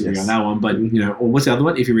 definitely disagree Yes. on that one. But or what's the other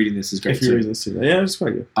one? If you're reading this, is great If you're too. reading this too. Yeah, it's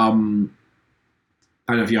quite good. I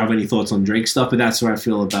don't know if you have any thoughts on Drake stuff, but that's where I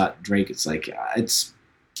feel about Drake. It's like it's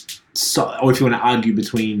so, or if you want to argue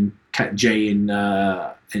between Jay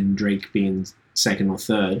and Drake being second or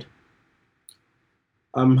third.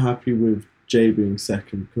 I'm happy with Jay being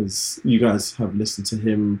second because you guys have listened to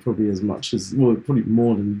him probably as much as, well, probably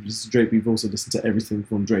more than just Drake. We've also listened to everything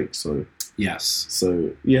from Drake, so Yes,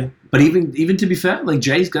 yeah. but even to be fair, like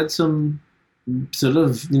Jay's got some sort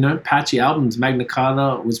of patchy albums. Magna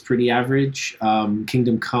Carta was pretty average.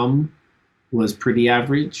 Kingdom Come was pretty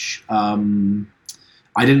average.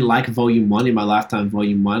 I didn't like Volume 1 in my lifetime,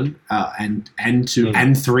 Volume 1, and 2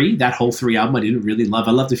 and 3. That whole 3 album I didn't really love.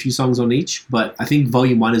 I loved a few songs on each, but I think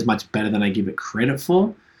Volume 1 is much better than I give it credit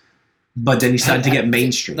for. But then he started to get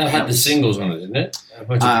mainstream. That had the singles on it, didn't it? A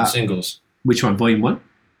bunch of singles. Which one? Volume 1?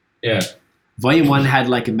 Yeah. Volume 1 had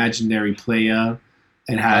like Imaginary Player.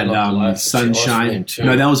 It had Hard Knock Life. Sunshine. Volume 2.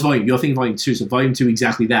 No, that was Volume. You're thinking Volume 2. So Volume 2,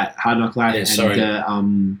 exactly that. Hard Knock Life Yeah, sorry.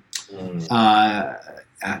 is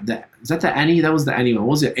that the Annie? That was the Annie one.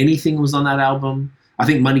 What was it? Anything was on that album. I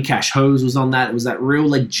think Money Cash Hose was on that. It was that real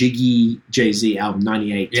like jiggy Jay-Z album,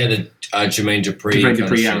 98. Yeah, the Jermaine Dupri. Jermaine kind of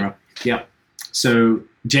Dupri shit. era. Yep. So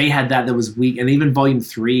Jay had that was weak. And even Volume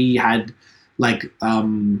 3 had like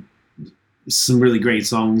some really great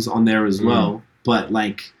songs on there as well. But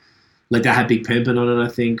like that had Big Pimpin' on it, I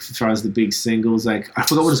think, as far as the big singles. Like, I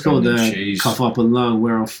forgot what it's called. Spending The cheese. Cough Up Alone,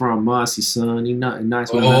 Where I'm From, Marcy, Sonny, Nothing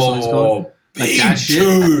Nice, whatever that song's called. Oh, Like big that shit.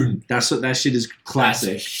 tune. That shit is That's a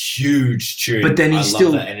classic. huge tune. But then he I still-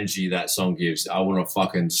 love that energy that song gives. I want to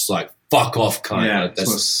fucking just like fuck off, kind Yeah, of. sort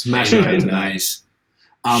of That's smash it into that. nice.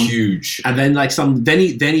 Um, Huge. And then like then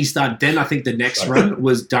he started. Then I think the next run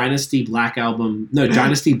was Dynasty Black Album. No,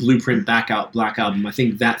 Dynasty Blueprint Black Album. I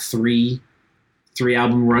think that three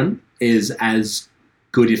album run is as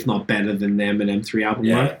good, if not better, than the Eminem 3 album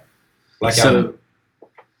run. Yeah. Like So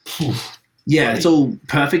Phew. yeah, it's all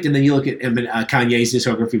perfect. And then you look at Kanye's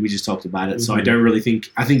discography. We just talked about it. So I don't really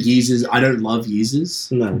think. I think Yeezus. I don't love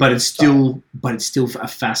Yeezus. No. But it's still a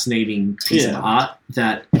fascinating piece of Yeah. art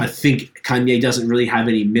that I think Kanye doesn't really have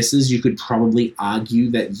any misses. You could probably argue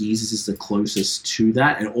that Yeezus is the closest to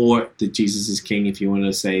that, or that Jesus is King, if you want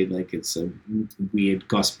to say like it's a weird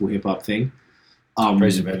gospel hip hop thing.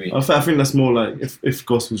 Praise it, baby. I think that's more like if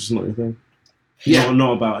gospel's just not your thing. Yeah.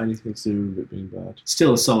 Not about anything to do with it being bad.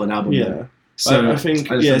 Still a solid album. Yeah. though. So I think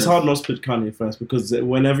just it's wanna- hard not to put Kanye first because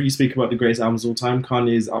whenever you speak about the greatest albums of all time,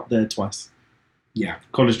 Kanye is up there twice. Yeah,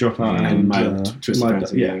 College Dropout And and My Twisted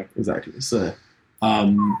Fantasy, yeah, exactly. So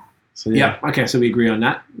yeah. Okay, so we agree on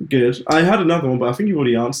that. good. I had another one, but I think you've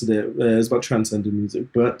already answered it. It's about transcendent music,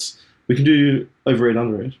 but we can do overrated,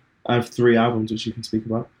 underrated. I have 3 albums which you can speak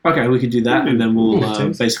about. Okay, we could do that, and then we'll Okay.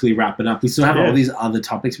 basically wrap it up. We still have Yeah. all these other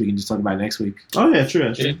topics we can just talk about next week. Oh yeah, true.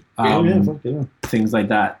 Actually. Fuck yeah. Things like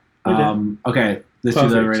that. Okay. Okay, let's do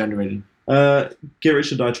Perfect. the overrated, underrated. Get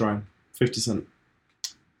Rich or Die Trying, 50 Cent.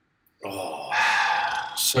 Oh,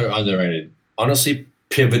 so underrated. Honestly,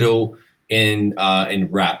 pivotal in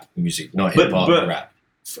rap music, not But- hip hop, but- rap.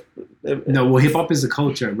 No, well, hip hop is a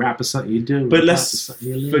culture. Rap is something you do. But Rap is let's something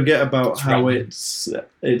you live. forget about It's how rap.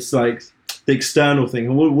 it's like the external thing.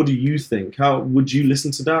 And what do you think? How would you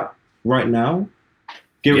listen to that right now?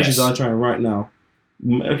 Get Rich Yes. or Die Trying right now.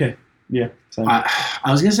 Okay, yeah. Same.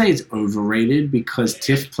 I was gonna say it's overrated because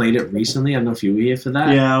Tiff played it recently. I don't know if you were here for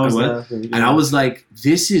that. yeah, I was went. there. And I was like,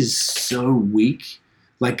 this is so weak.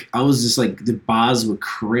 Like, I was just like, the bars were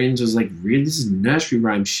cringe. I was like, really? This is nursery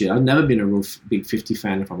rhyme shit. I've never been a real big 50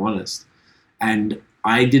 fan, if I'm honest. And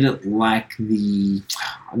I didn't like the.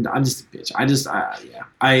 I'm just a bitch.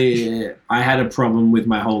 I had a problem with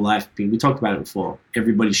my whole life. We talked about it before.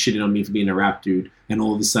 Everybody's shitting on me for being a rap dude, and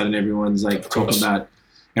all of a sudden everyone's like talking about.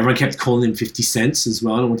 Everyone kept calling him 50 Cents as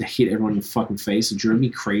well. I want to hit everyone in the fucking face. It drove me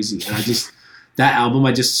crazy. And that album,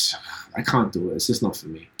 I can't do it. It's just not for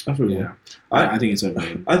me. I feel Yeah, I think it's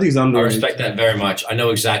overrated. I think it's I underrated. respect that very much. I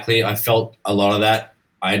know exactly. I felt a lot of that.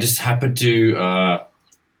 I just happened to, I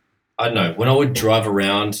don't know, when I would drive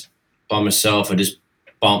around by myself, I just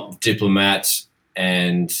bump Diplomats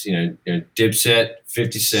and, Dipset,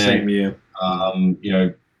 50 Cent, Same year.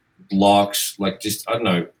 Blocks, like just, I don't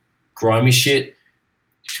know, grimy shit.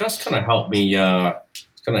 Just kind of helped me. I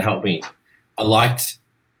liked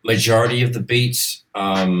majority of the beats.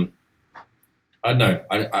 I don't know.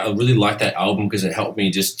 I really liked that album because it helped me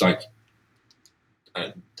just like.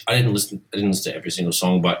 I didn't listen to every single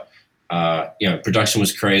song, but production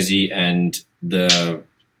was crazy, and the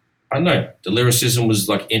lyricism was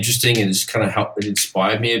like interesting, and it just kind of helped. It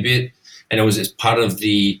inspired me a bit, and it's part of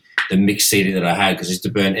the mix CD that I had because I used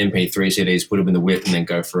to burn MP3 CDs, put them in the whip, and then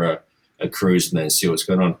go for a cruise and then see what's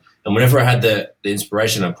going on. And whenever I had the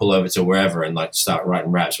inspiration, I'd pull over to wherever and like start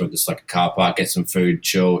writing raps, whether it's like a car park, get some food,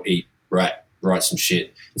 chill, eat, write some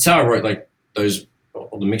shit. That's how I wrote like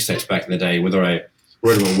all the mixtapes back in the day, whether I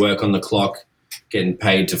wrote them at work on the clock, getting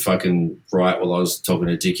paid to fucking write while I was talking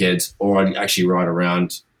to dickheads, or I'd actually ride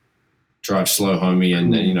around, drive slow homie,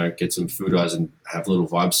 and then, get some food eyes and have a little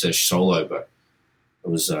vibe sesh solo. But it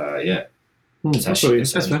was, that's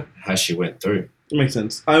how she went through. It makes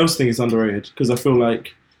sense. I also think it's underrated because I feel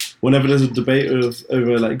like whenever there's a debate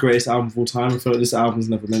over like greatest album of all time, I feel like this album's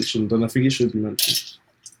never mentioned, and I think it should be mentioned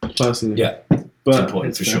personally. Yeah, but it's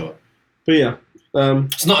important for sure. But yeah,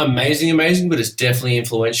 it's not amazing, but it's definitely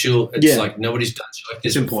influential. It's like nobody's done shit like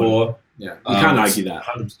this before. Yeah, you can't argue that.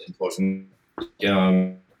 100% important.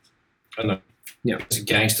 I don't know. Yeah, it's a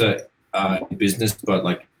gangster business, but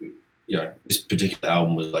like, this particular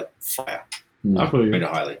album was like fire. I feel you. Rate it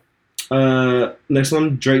highly. Next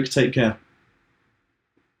one, Drake, Take Care.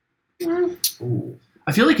 Ooh.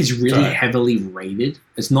 I feel like it's really heavily rated.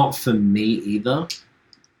 It's not for me either,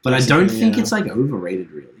 but I don't think it's like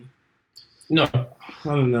overrated really. No, I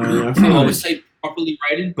don't know. I would say properly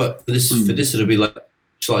rated, but for this it'll be like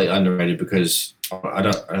slightly underrated because I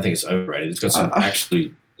don't think it's overrated. It's got some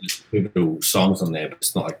actually pivotal songs on there, but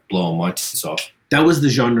it's not like blowing my tits off. That was the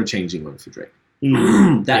genre changing one for Drake.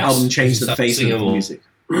 That album changed the face of the music.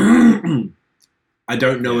 I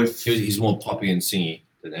don't know if he's more poppy and singy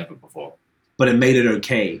than ever before, but it made it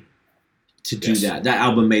okay to do that. That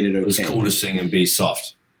album made it okay. It was cool to sing and be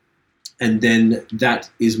soft, and then that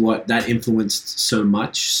is what that influenced so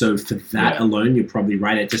much. So for that alone, you're probably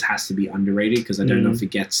right. It just has to be underrated because I don't know if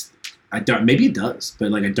it gets. Maybe it does,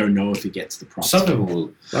 but like I don't know if it gets the props. Some people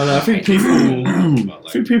will. I think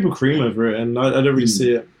people cream over it, and I don't really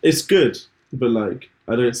see it. It's good, but like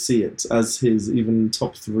I don't see it as his even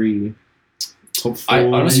top 3. Top 4. I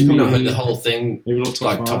honestly probably heard the whole thing maybe not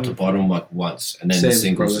like top to bottom like once, and then the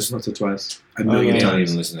singles. Not to twice. I don't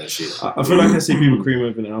even listen to that shit. I feel like I see people cream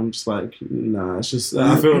over it, and I'm just like, nah. It's just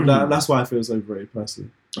I feel that's why I feel it's overrated personally.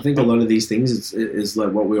 I think a lot of these things is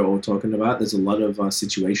like what we were all talking about. There's a lot of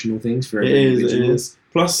situational things for it is.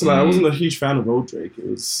 Plus, like, I wasn't a huge fan of old Drake. It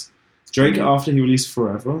was Drake after he released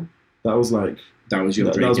Forever. That was like that was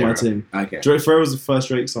your Drake. That was era. my team. Okay. Drake Forever was the first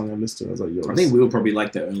Drake song I listened to. I was like, yours. I think we were probably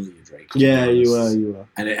like the earlier Drake. Yeah, you were.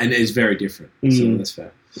 And it's very different. So that's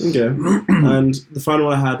fair. Okay. And the final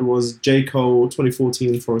one I had was J. Cole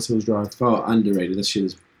 2014 Forest Hills Drive. Oh, underrated. That shit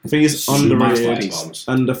is. I think it's underrated,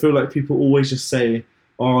 and I feel like people always just say,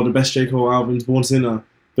 "Oh, the best J. Cole album is Born Sinner,"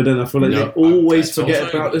 but then I feel like they always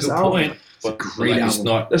forget about this album. It's a great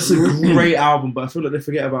album. That's a great album, but I feel like they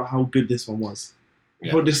forget about how good this one was.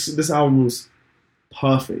 Yeah. But this album was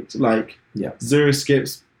perfect. Like, zero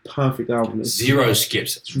skips, perfect album. Zero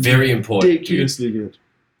skips. It's very important. Ridiculously good.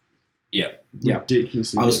 Yeah.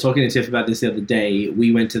 Ridiculously I was talking to Tiff about this the other day.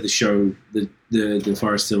 We went to the show, the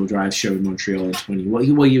Forest Hill Drive show in Montreal in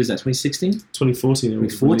what year was that? 2016? 2014.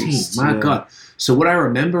 2014. My God. So what I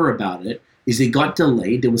remember about it is it got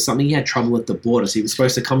delayed. There was something he had trouble at the border. So he was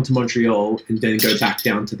supposed to come to Montreal and then go back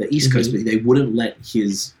down to the East Coast, but they wouldn't let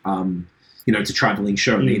his it's a traveling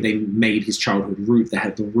show. They made his childhood roof. They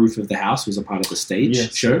had the roof of the house was a part of the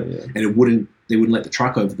stage show, and they wouldn't let the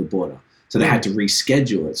truck over the border. So they had to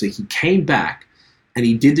reschedule it. So he came back and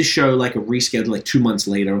he did the show like a reschedule like 2 months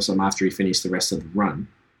later or something after he finished the rest of the run.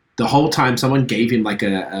 The whole time someone gave him like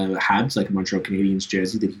a Habs, like a Montreal Canadiens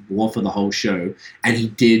jersey that he wore for the whole show. And he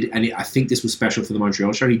did, and I think this was special for the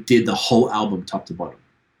Montreal show, he did the whole album top to bottom.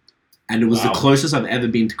 And it was the closest I've ever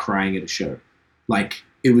been to crying at a show. Like,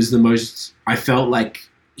 it was the most, I felt like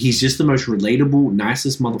he's just the most relatable,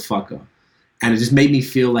 nicest motherfucker. And it just made me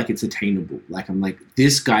feel like it's attainable. Like, I'm like,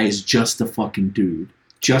 this guy is just a fucking dude.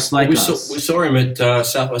 Just like us. We saw him at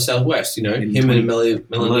South by Southwest, you know, In him 20 and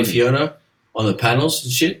Melanie Fiona on the panels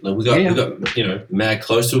and shit. Like we got, you know, mad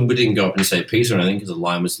close to him. We didn't go up and say peace or anything because the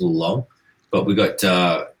line was a little long. But we got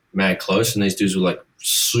mad close, and these dudes were like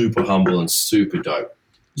super humble and super dope.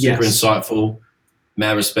 Super insightful,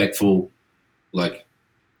 mad respectful, like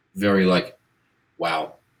very like,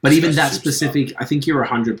 wow. But even that specific, I think you're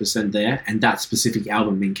 100% there, and that specific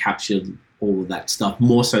album encaptured all of that stuff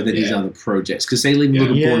more so than his other projects. Because they leave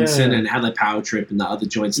Little Born Sin and How They Power Trip and the other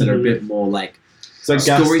joints that are a bit more like it's like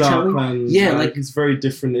storytelling. Like he's a very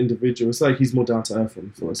different individual. It's like he's more down to earth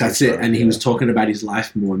for us. That's it. And he was talking about his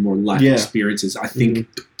life more and more life experiences. I think.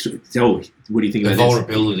 Oh, what do you think the about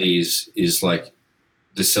vulnerability is like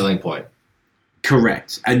the selling point.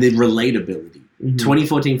 Correct, and the relatability.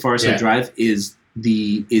 2014 Forest Hill Drive is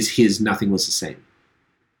his Nothing Was the Same,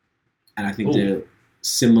 and I think they're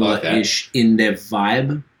similar-ish in their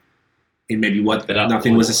vibe, in maybe what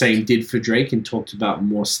Nothing Was the Same did for Drake, and talked about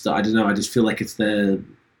more stuff. I don't know. I just feel like it's the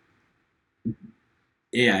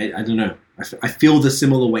I don't know. I feel the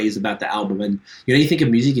similar ways about the album, and you know, you think of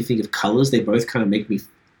music, you think of colors. They both kind of make me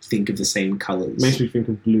think of the same colors. Makes me think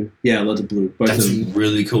of blue. Yeah, a lot of blue. Both That's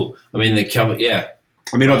really cool. I mean, the cover,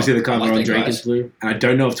 I mean, obviously the cover on Drake is blue, and I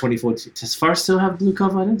don't know if 2014 does Forest still have blue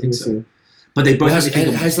cover. I don't think so. But they both it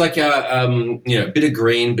has like a a bit of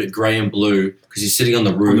green, but grey and blue because he's sitting on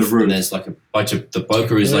the roof, and there's like a bunch of the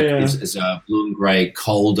bokeh is is blue and grey,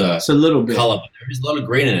 colder. So a little bit color, but there is a lot of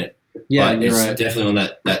green in it. Yeah, but it's definitely on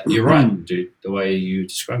that. You're right, dude. The way you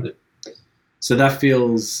described it. So that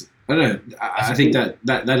feels. I don't know. I think that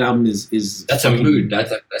album is that's a mood.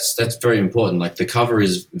 That's very important. Like the cover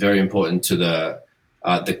is very important to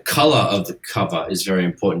the color of the cover is very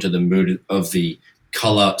important to the mood of the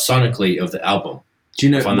color sonically of the album. Do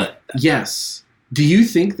you know? Yes. Do you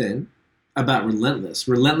think then about Relentless?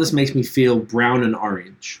 Relentless makes me feel brown and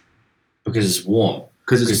orange because it's warm.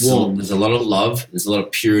 Because it's warm. There's a lot of love. There's a lot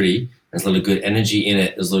of purity. There's a lot of good energy in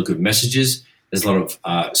it. There's a lot of good messages. There's a lot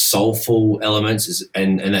of soulful elements,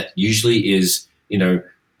 and that usually is, you know,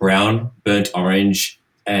 brown, burnt orange,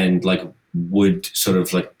 and like wood, sort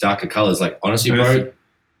of like darker colors. Like honestly, bro,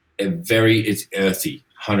 it's earthy,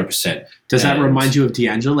 100%. Does that remind you of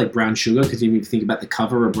D'Angelo, like Brown Sugar? Because if you think about the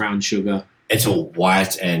cover of Brown Sugar, it's all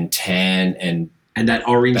white and tan and that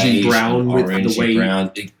orangey brown with the way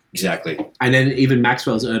brown. Exactly. And then even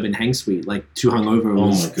Maxwell's Urban Hang Suite, like Too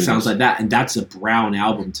Hungover, sounds like that. And that's a brown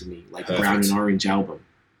album to me, like brown and orange album.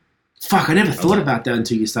 Fuck, I never thought about that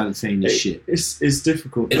until you started saying this shit. It's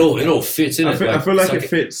difficult. It all fits in. I feel like it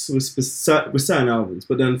fits with certain albums.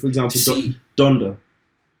 But then, for example, Donda.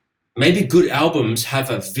 Maybe good albums have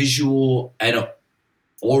a visual and a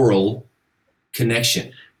oral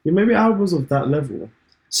connection. Yeah, maybe albums of that level.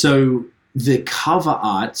 So the cover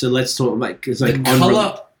art. So let's talk like it's like the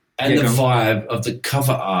color. And the vibe of the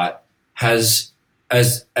cover art has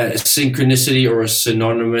as a synchronicity or a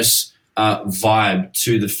synonymous vibe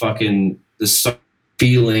to the feeling,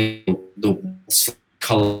 the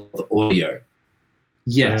color of the audio.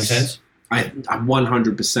 Yes. Does that make sense? I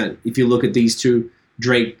 100%. If you look at these two,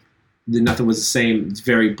 Drake, Nothing Was the Same. It's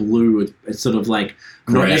very blue. It's sort of like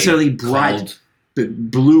gray, not necessarily bright, cold,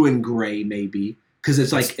 but blue and gray maybe. Because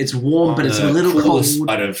it's like it's warm, but it's a little cold.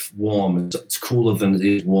 Side of warm, it's cooler than it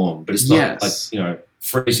is warm, but it's not like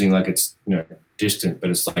freezing, like it's distant,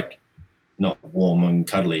 but it's like not warm and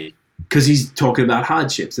cuddly. Because he's talking about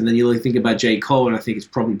hardships, and then you think about J. Cole, and I think it's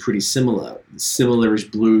probably pretty similar-ish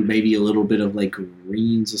blue, maybe a little bit of like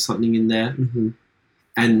greens or something in there,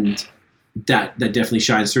 and that definitely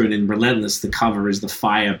shines through. And in Relentless, the cover is the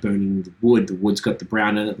fire burning the wood. The wood's got the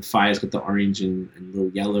brown in it, the fire's got the orange and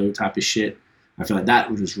little yellow type of shit. I feel like that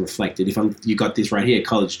was reflected. You got this right here,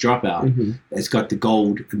 College Dropout. It's got the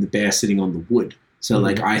gold and the bear sitting on the wood. So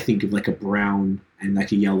like I think of like a brown and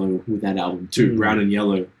like a yellow with that album too. Brown and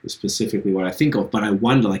yellow is specifically what I think of. But I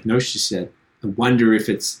wonder, like Nosha said, I wonder if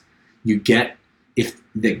if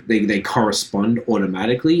they correspond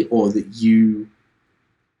automatically, or that you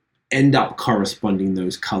end up corresponding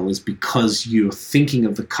those colors because you're thinking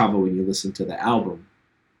of the cover when you listen to the album.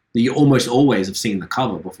 You almost always have seen the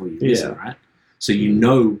cover before you listen, right? So you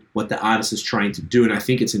know what the artist is trying to do, and I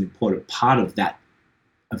think it's an important part of that,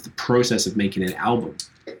 of the process of making an album.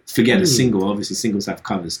 Forget a single, obviously singles have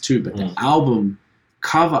covers too, but the album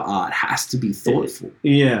cover art has to be thoughtful.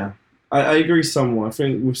 I agree somewhat. I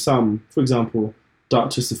think with some, for example, Dark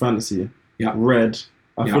Twisted Fantasy, Red,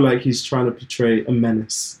 I feel like he's trying to portray a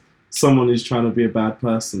menace, someone who's trying to be a bad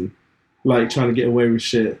person. like trying to get away with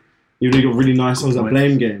shit. You've got really nice songs like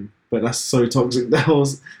Blame Game, but that's so toxic.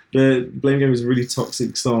 The Blame Game is a really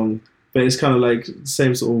toxic song, but it's kind of like the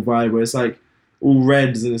same sort of vibe where it's like all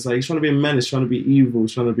reds and it's like he's trying to be a menace, trying to be evil,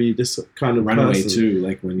 trying to be this kind of Runaway person. too,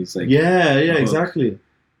 like when he's like Yeah, exactly.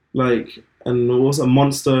 Like, and also a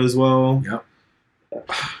monster as well. Yep.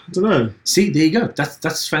 I don't know. See, there you go.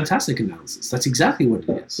 That's fantastic analysis. That's exactly what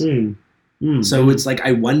it is. Mm. So it's like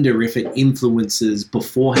I wonder if it influences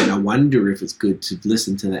beforehand. I wonder if it's good to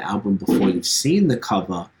listen to the album before you've seen the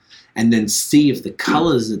cover, and then see if the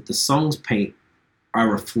colors that the songs paint are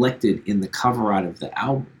reflected in the cover art of the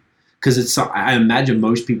album. Because I imagine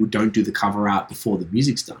most people don't do the cover art before the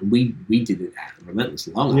music's done. We did it at Relentless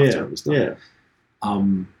long after it was done. Yeah.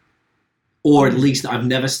 Or at least I've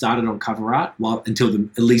never started on cover art until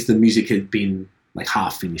at least the music had been like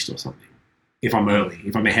half finished or something. If I'm early,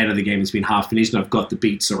 if I'm ahead of the game, it's been half finished and I've got the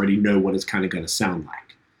beats, already know what it's kind of going to sound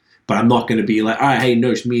like. But I'm not going to be like, all right, hey,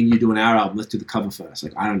 Noosh, me and you doing our album, let's do the cover first.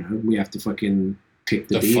 Like, I don't know, we have to fucking pick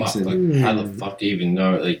the beats. How the fuck do you even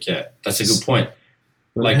know? Like, yeah, that's a good point.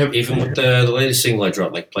 But Even with the latest single I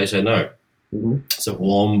dropped, like Place I Know, it's a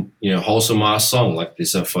warm, wholesome ass song. Like,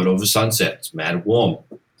 there's a photo of a sunset. It's mad warm.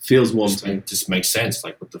 Feels warm to me. Just makes sense.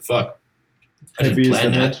 Like, what the fuck? I Heavy didn't as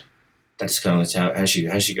plan the that. Head. That's kind of how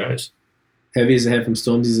she goes. Heavy as the Head from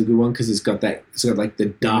Storms is a good one because it's got like the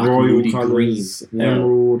dark, Royal moody colours, green.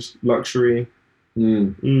 emerald, luxury. But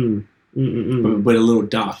a little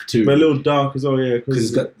dark too. But a little dark as well, yeah. Because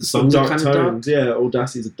it's got the songs are dark kind of dark. tones. Yeah,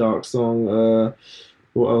 Audacity's a dark song.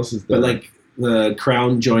 What else is there? But like the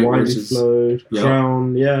Crown joint, Widely Flowed, Yeah.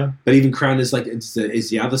 Crown, yeah. but even Crown is like it's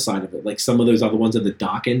the other side of it. Like some of those other ones are the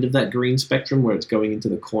dark end of that green spectrum where it's going into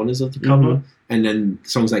the corners of the cover, and then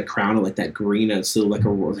songs like Crown are like that green. And it's still like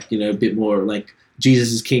a bit more like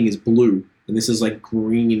Jesus is King is blue, and this is like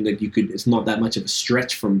green. Like it's not that much of a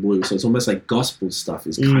stretch from blue, so it's almost like gospel stuff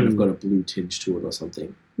is kind of got a blue tinge to it or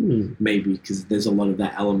something. Maybe because there's a lot of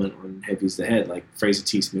that element on Heavy's the Head. Like Fraser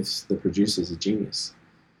T. Smith, the producer, is a genius.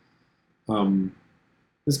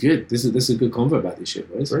 That's good. This is a good convo about this shit,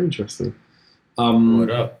 boys. Very interesting. What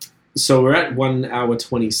up? So we're at 1 hour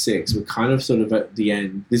 26. We're kind of sort of at the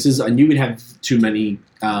end. I knew we'd have too many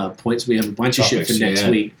points. We have a bunch of shit for next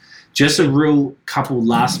week. Just a real couple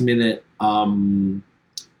last minute things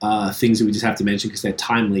that we just have to mention because they're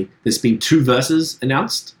timely. There's been 2 verses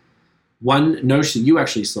announced. One notion you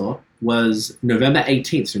actually saw was November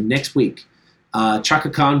 18th, so next week. Chaka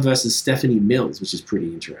Khan versus Stephanie Mills, which is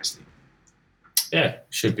pretty interesting. Yeah,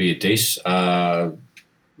 should be a decent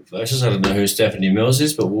versus. I don't know who Stephanie Mills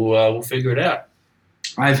is, but we'll figure it out.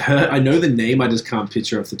 I know the name, I just can't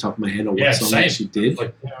picture off the top of my head or what song that she did.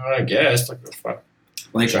 Like, I guess, like, fuck.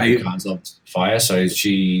 Like Chaka Khan's on fire, so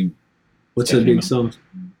she. What's her big song?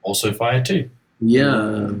 Also fire too.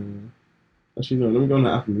 Yeah. Actually, no. Let me go on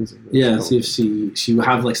the Apple Music. Yeah, see if she will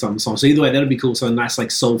have like some songs. So either way, that'll be cool. So a nice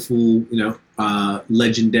like soulful,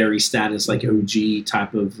 legendary status, like OG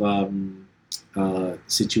type of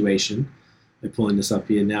situation. They're pulling this up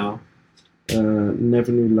here now.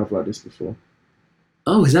 Never knew love like this before.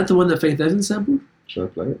 Oh, is that the one that Faith Evans sampled? Should I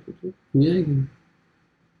play it quickly? Yeah,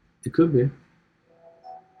 it could be.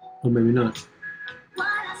 Or maybe not.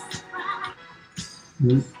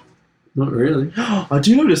 Not really. I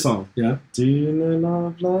do know this song. Yeah. Do you know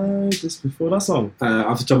love like this before? That song.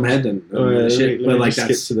 Off the top of my head, then. Let me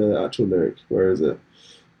skip to the actual lyric. Where is it?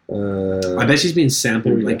 I bet she's been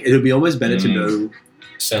sampled. Like it'll be almost better to know.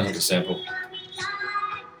 Sounds like a sample.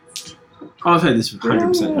 Oh, I've heard this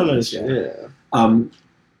 100%. Yeah.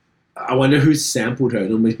 I wonder who sampled her.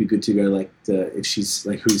 It'll almost be good to go like if she's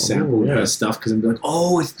like who sampled her stuff because I'm like,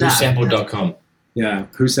 oh, it's that. Whosampled.com. Yeah,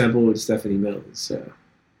 who sampled Stephanie Mills? So,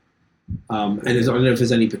 and I don't know if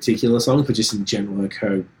there's any particular songs, but just in general, like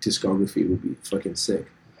her discography would be fucking sick.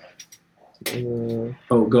 Go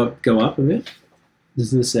up a bit.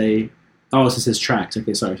 Doesn't it say? Oh, it says tracks.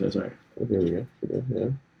 Okay, sorry. Here we go. Yeah.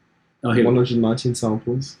 Oh, here. 119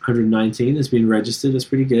 samples. 119 has been registered. That's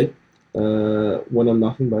pretty good. One on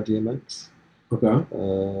Nothing by DMX. Okay.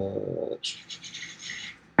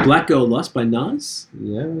 Black Girl Lust by Nas.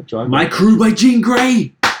 Yeah. Drive My Crew by Jean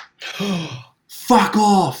Grey. Fuck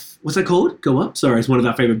off. What's that called? Go up. Sorry, it's one of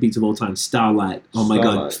our favorite beats of all time. Starlight. Oh my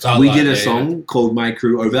god. Starlight, we did a song called My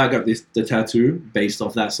Crew. Over there, I got the tattoo based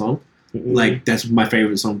off that song. Mm-hmm. Like that's my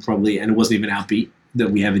favorite song probably, and it wasn't even our beat that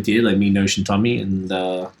we ever did. Like me, Noosh, and Tommy, and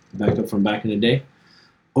back up from back in the day.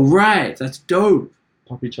 All right, that's dope.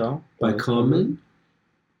 Puppy Chow by Common.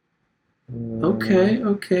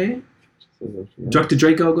 Okay. Dr.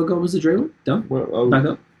 Dre, go. Was the Dre one? Done?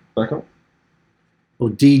 Back up. Oh,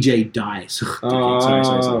 DJ Dice. Okay,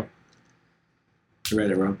 sorry. I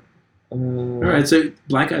read it wrong. All right, so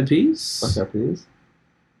Black Eyed Peas. Black Eyed Peas.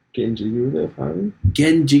 Getting Jiggy with it, apparently.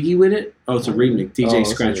 Getting Jiggy with it? Oh, it's a remix. DJ Oh,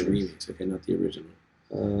 Scratch it's a remix. remix. Okay, not the original.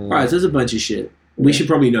 All right, so there's a bunch of shit. We should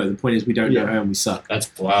probably know. The point is we don't know Yeah. her and we suck.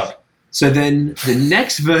 That's wow. So then the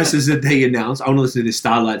next verses that they announced, I want to listen to this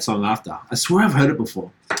Starlight song after. I swear I've heard it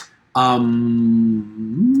before.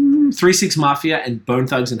 3-6 Mafia and Bone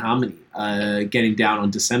Thugs and Harmony getting down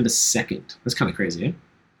on December 2nd. That's kind of crazy, eh?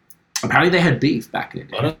 Apparently they had beef back in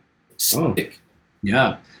the day. Sick.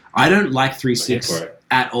 Yeah. I don't like Here 3-6 for it.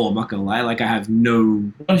 at all, I'm not going to lie. Like I have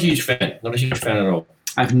no Not a huge fan. Not a huge fan at all.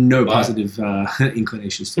 positive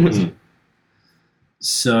inclinations towards it. Mhm.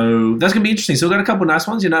 So that's gonna be interesting. So we've got a couple nice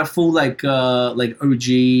ones, full like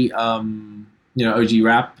OG, OG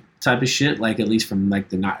rap type of shit, like at least from like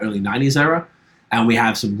the early '90s era, and we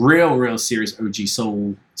have some real serious OG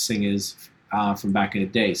soul singers from back in the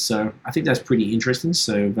day. So I think that's pretty interesting.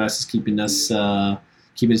 So Versus keeping us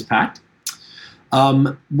packed.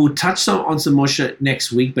 We'll touch on some more shit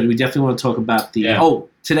next week, but we definitely want to talk about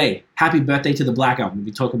today. Happy birthday to the Black Album. We'll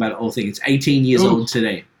be talking about the whole thing. It's 18 years old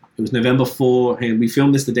today. It was November 4, and we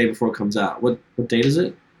filmed this the day before it comes out. What date is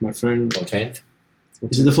it? My phone. 14th.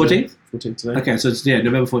 Is it the 14th? 14th today. Okay, so it's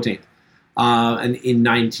November 14th. And in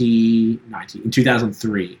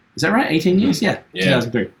 2003. Is that right? 18 years? Yeah.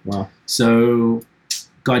 2003. Wow. So,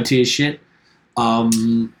 God tier shit.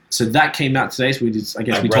 So that came out today. So we did. I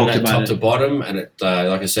guess I we ran talked that about top it. to bottom, and it,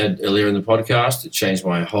 like I said earlier in the podcast, it changed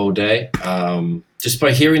my whole day. Just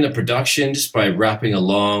by hearing the production, just by rapping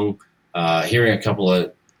along, hearing a couple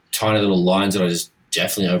of tiny little lines that I just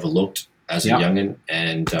definitely overlooked as a youngin',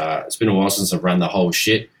 and it's been a while since I've run the whole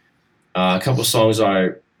shit. A couple of songs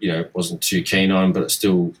I wasn't too keen on, but it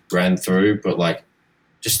still ran through. But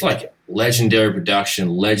just legendary production,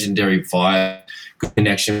 legendary vibe, good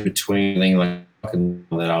connection between everything.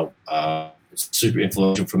 It's super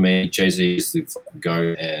influential for me. Jay-Z is the fucking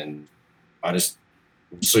go, and I just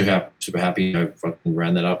super happy I fucking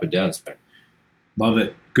ran that up and down. So, Love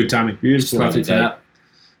it. Good timing. Beautiful. Perfect for that.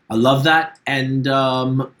 I love that. And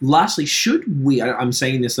lastly, should we? I'm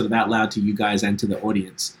saying this sort of out loud to you guys and to the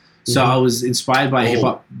audience. So I was inspired by Hip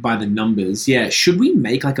Hop by the Numbers. Yeah, should we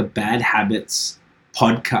make like a Bad Habits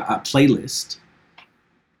podcast playlist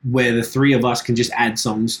where the three of us can just add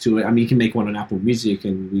songs to it? I mean, you can make one on Apple Music,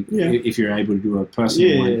 and if you're able to do a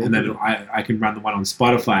personal one, and then I can run the one on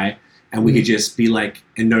Spotify, and we could just be like,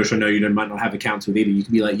 and notice I know you might not have accounts with either. You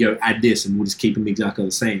can be like, yo, add this, and we'll just keep them exactly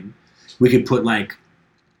the same. We could put like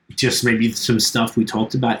just maybe some stuff we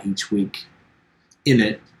talked about each week in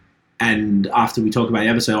it. And after we talk about the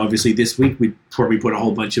episode, obviously this week we'd probably put a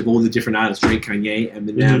whole bunch of all the different artists: Drake, Kanye,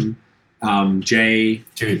 Eminem, Jay,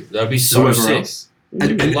 dude, that'd be so whoever sick. else.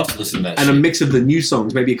 I'd love to listen to that. And shit. a mix of the new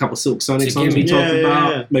songs, maybe a couple Silk Sonic songs we talked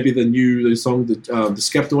about, maybe the song, the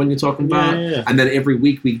Skepta one you're talking about, and then every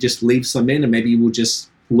week we just leave some in, and maybe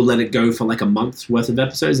we'll let it go for like a month's worth of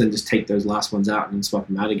episodes, and just take those last ones out and then swap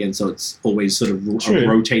them out again. So it's always sort of a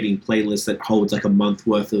rotating playlist that holds like a month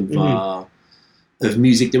worth of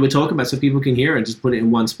music that we're talking about, so people can hear it. Just put it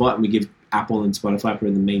in one spot, and we give Apple and Spotify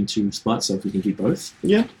probably the main two spots, so if we can keep both.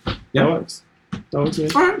 Yeah. That works. All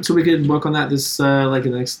right, so we could work on that this like the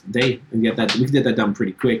next day and get that. We could get that done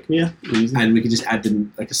pretty quick. Yeah, easy. And we could just add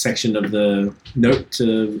a section of the note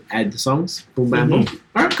to add the songs. Boom, bam, boom.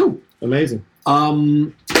 All right, cool. Amazing.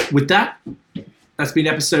 With that, that's been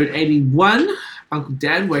episode 81. Uncle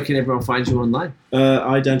Dan, where can everyone find you online?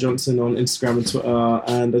 I, Dan Johnson, on Instagram and Twitter,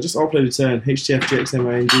 and I just uploaded to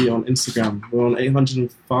HTFJXMING on Instagram. We're on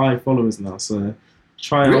 805 followers now, so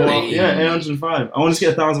try it out. Yeah, 805. I want to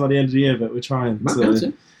get 1,000 by the end of the year, but we're trying.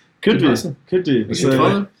 So. Could do. Make sure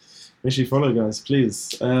follow. Make sure you follow, guys,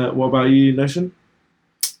 please. What about you, Notion?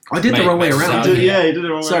 I did the wrong way around. You did it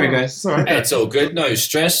wrong way Sorry, around. guys. Sorry. It's all good. No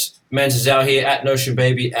stress. Mans is out here at Notion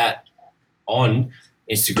Baby on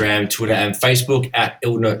Instagram, Twitter, and Facebook, at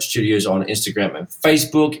IllNote Studios on Instagram and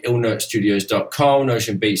Facebook, illnotestudios.com,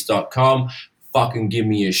 notionbeats.com. Fucking give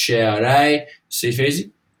me a shout, eh? See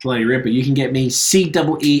Feezy? Bloody Ripper. You can get me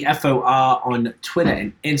CEEFOR on Twitter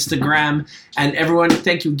and Instagram. And everyone,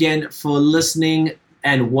 thank you again for listening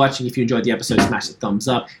and watching. If you enjoyed the episode, smash the thumbs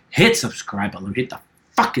up, hit subscribe button, hit the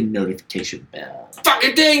fucking notification bell.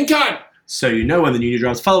 Fucking ding, cunt! So you know when the new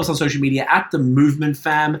drops. Follow us on social media at The Movement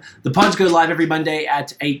Fam. The pods go live every Monday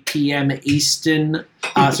at 8 p.m. Eastern.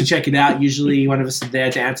 So check it out. Usually one of us is there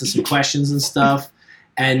to answer some questions and stuff.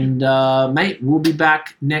 And, mate, we'll be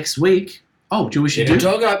back next week. Oh, do you know what we should do?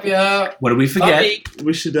 Dog up, yeah. What did we forget?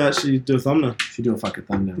 We should actually do a thumbnail. Should do a fucking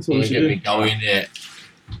thumbnail. That's what we should Get do. me going there.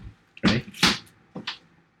 Ready?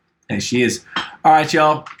 There she is. All right,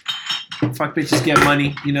 y'all. Fuck bitches get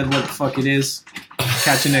money. You know what the fuck it is.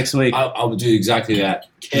 Catch you next week. I will do exactly that.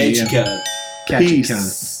 Catch Yeah. you, gun. Catch you, cunt.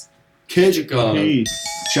 Peace. Catch you, gun. Peace.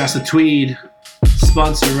 Shasta Tweed,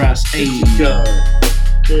 sponsor us. Hey,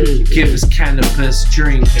 give us cannabis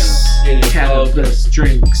drinks. Cannabis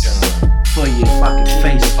drinks for your fucking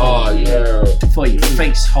face. Oh yeah. For your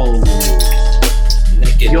face hole.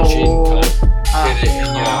 Naked Yo. chin, cunt. Get it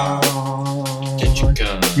in ya. Get your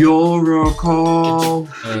gun. You're a call.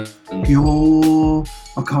 Get your gun. You're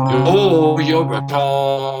a call. Oh, you're a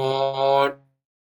con.